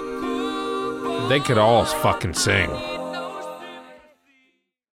 Yeah. They could all fucking sing.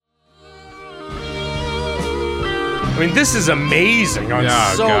 I mean, this is amazing on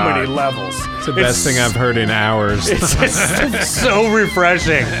Oh, so God. many levels. It's the best thing I've heard in hours. It's just so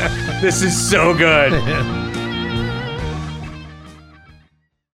refreshing. This is so good.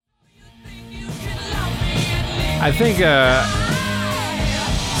 I think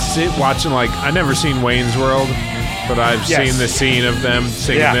watching, like, I never seen Wayne's World, but I've seen the scene of them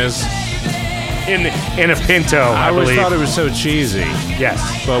singing this. In a Pinto, I always believe. thought it was so cheesy.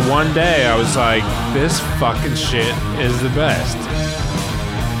 Yes. But one day I was like, this fucking shit is the best.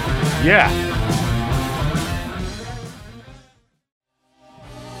 Yeah.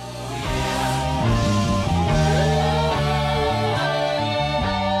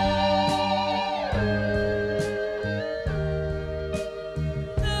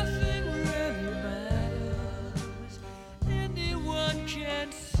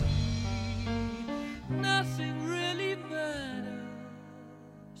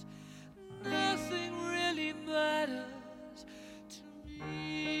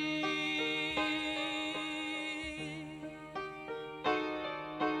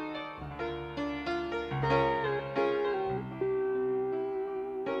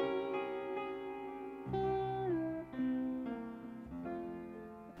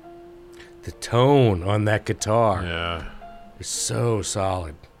 The tone on that guitar is so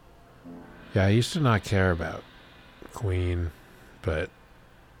solid. Yeah, I used to not care about Queen, but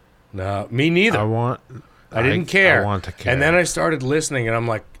no, me neither. I didn't care. I want to care. And then I started listening, and I'm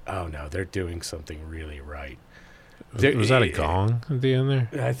like, oh no, they're doing something really right. Was that a gong at the end there?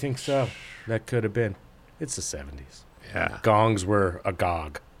 I think so. That could have been. It's the 70s. Yeah. Gongs were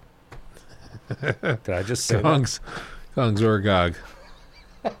agog. Did I just say Gongs were agog.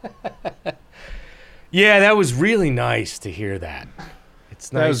 Yeah, that was really nice to hear that.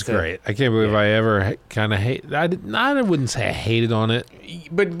 It's nice. That was great. I can't believe I ever kind of hate. I wouldn't say I hated on it,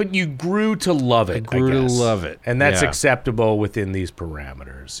 but you grew to love it. I grew to love it, and that's acceptable within these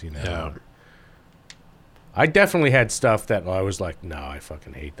parameters. You know. Yeah. I definitely had stuff that I was like, no, I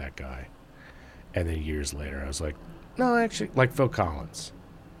fucking hate that guy, and then years later, I was like, no, actually, like Phil Collins.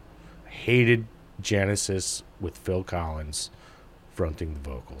 I hated Genesis with Phil Collins fronting the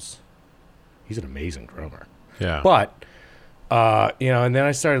vocals. He's an amazing drummer. Yeah. But, and then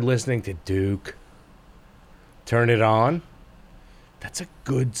I started listening to Duke. Turn It On. That's a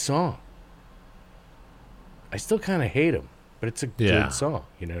good song. I still kind of hate him, but it's a good song.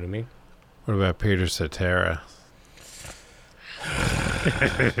 You know what I mean? What about Peter Cetera?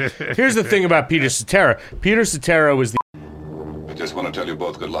 Here's the thing about Peter Cetera. Peter Cetera was the... I just want to tell you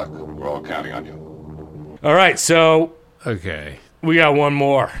both good luck. We're all counting on you. All right, so... Okay. We got one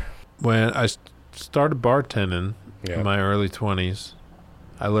more. When I started bartending in my early 20s,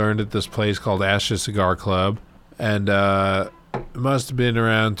 I learned at this place called Ashes Cigar Club, and it must have been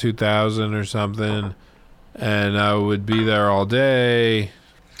around 2000 or something, and I would be there all day,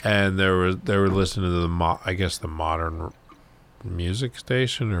 and they were listening to the modern music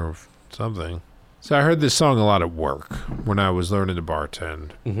station or something. So I heard this song a lot at work when I was learning to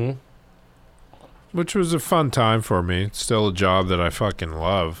bartend. Mm-hmm. Which was a fun time for me. It's still a job that I fucking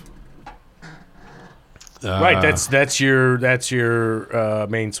love. Right, that's your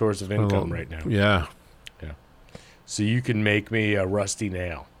main source of income right now. Yeah. So you can make me a rusty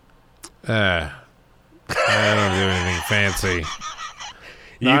nail. I don't do anything fancy.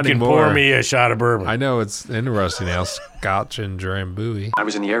 You can pour me a shot of bourbon. I know it's in Rusty Nail, Scotch and Drambuie. I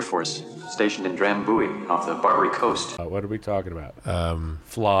was in the Air Force, stationed in Drambuie off the Barbary Coast. What are we talking about?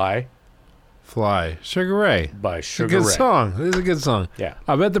 Fly, Sugar Ray. By Sugar Ray. It's a good song. It's a good song. Yeah.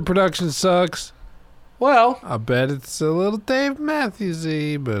 I bet the production sucks. Well, I bet it's a little Dave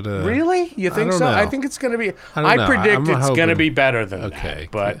Matthews-y, but really? You think so? Know. I think it's going to be. I predict it's going to be better than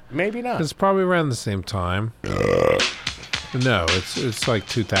that, but maybe not. It's probably around the same time. No, it's like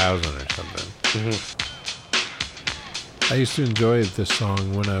 2000 or something. Mm-hmm. I used to enjoy this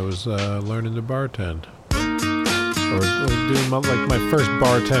song when I was learning to bartend, or doing my first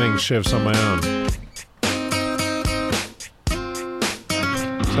bartending shifts on my own.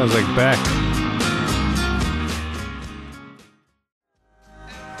 Sounds like Beck.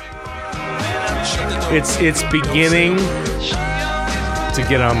 It's beginning to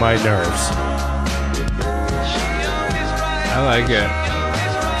get on my nerves. I like it.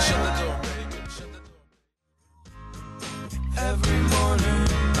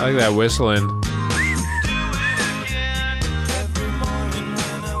 I like that whistling.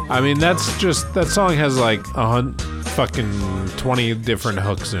 I mean, that song has like fucking 20 different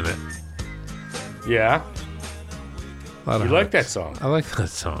hooks in it. Yeah. You like that song? I like that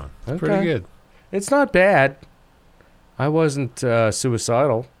song. It's pretty good. It's not bad. I wasn't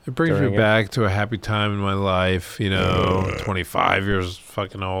suicidal. It brings me back to a happy time in my life, 25 years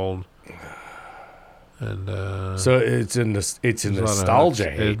fucking old. And so it's a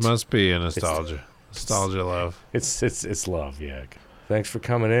nostalgia. It must be a nostalgia. Nostalgia love. It's love, yeah. Thanks for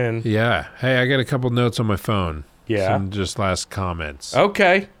coming in. Yeah. Hey, I got a couple notes on my phone. Yeah. Some just last comments.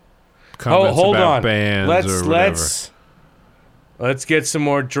 Okay. Comments Hold about on. bands or whatever. Let's get some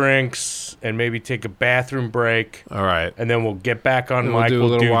more drinks and maybe take a bathroom break. All right. And then we'll get back on And mic. we'll do a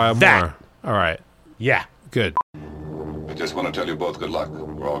little while that. more. All right. Yeah. Good. I just want to tell you both good luck.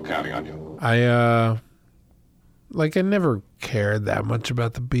 We're all counting on you. I never cared that much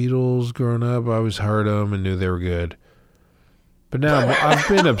about the Beatles growing up. I always heard them and knew they were good. But now I've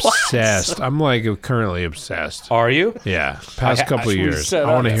been obsessed. I'm currently obsessed. Are you? Yeah. Past couple of years.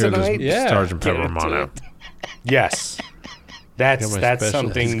 I want to hear this Sgt. Pepper mono. Yes. That's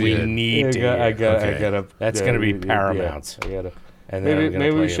something we need to hear. That's going to be paramount. And then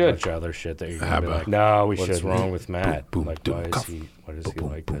maybe we should. A bunch of other shit that you're going to be like, no, we should. What's wrong with Matt? Why is he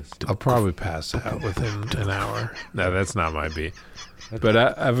like this? I'll probably pass out within an hour. No, that's not my beat. But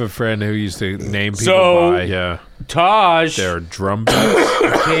I have a friend who used to name people by Taj, their drum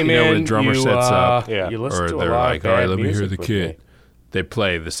beats. Came when a drummer sets up, you listen or to a they're lot like, of all right, bad let me hear music the with kid. me. They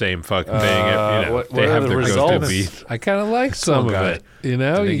play the same fucking thing. What they are have the their results? go-to beat. I kind of like some of it. You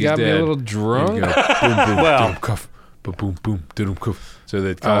know, you got me a little drunk. Boom, boom, Well, cuff. Boom, boom, boom, doom, cuff. So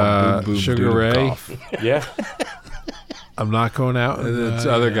they call boom, boom, Sugar Ray. Cough. Yeah. I'm not going out. And this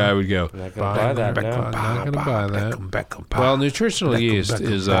other guy would go, Not gonna buy that. No. not going to buy that. Well, nutritional yeast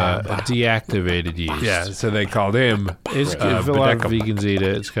is a deactivated yeast. Yeah, so they called him. It's a lot of vegans eat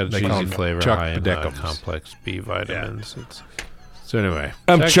it. It's got a cheesy flavor, high in complex B vitamins. So anyway,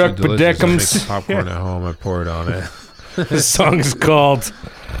 I'm it's Chuck actually delicious. I make Bedeckums. popcorn at home. I pour it on it. This song is called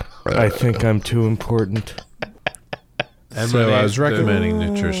I Think I'm Too Important. And so I was recommending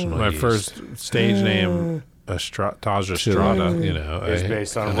nutritional yeast. My first stage name, Taj Estrada, is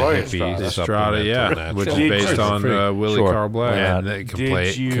based on Roy Estrada, yeah, which is based on Willie Carl Black. And they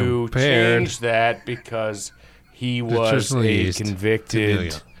did you change that because he was a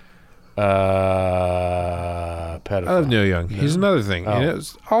convicted pedophile? I love Neil Young. He's another thing.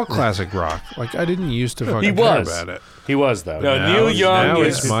 It's all classic rock. Like, I didn't used to fucking He care was. about it. He was, though. No, Now Neil it's- Young now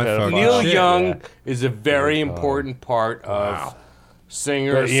is it's my fucking Neil shit. Young is a very important part of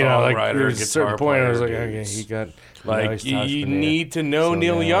singer, songwriter, there's a certain point. I was like, okay, he got you need to know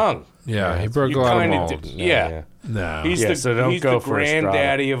Neil Young. Yeah, he broke a lot of molds. No. He's the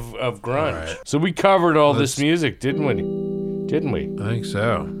granddaddy of grunge. Right. So we covered all this music, didn't we? I think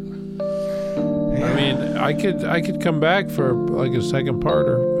so. I mean, I could come back for like a second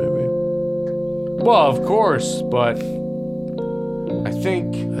parter, maybe. Well, of course, but I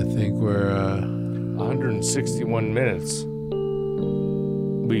think we're 161 minutes.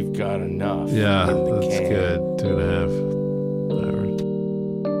 We've got enough. Yeah, in the that's can. good. 2.5.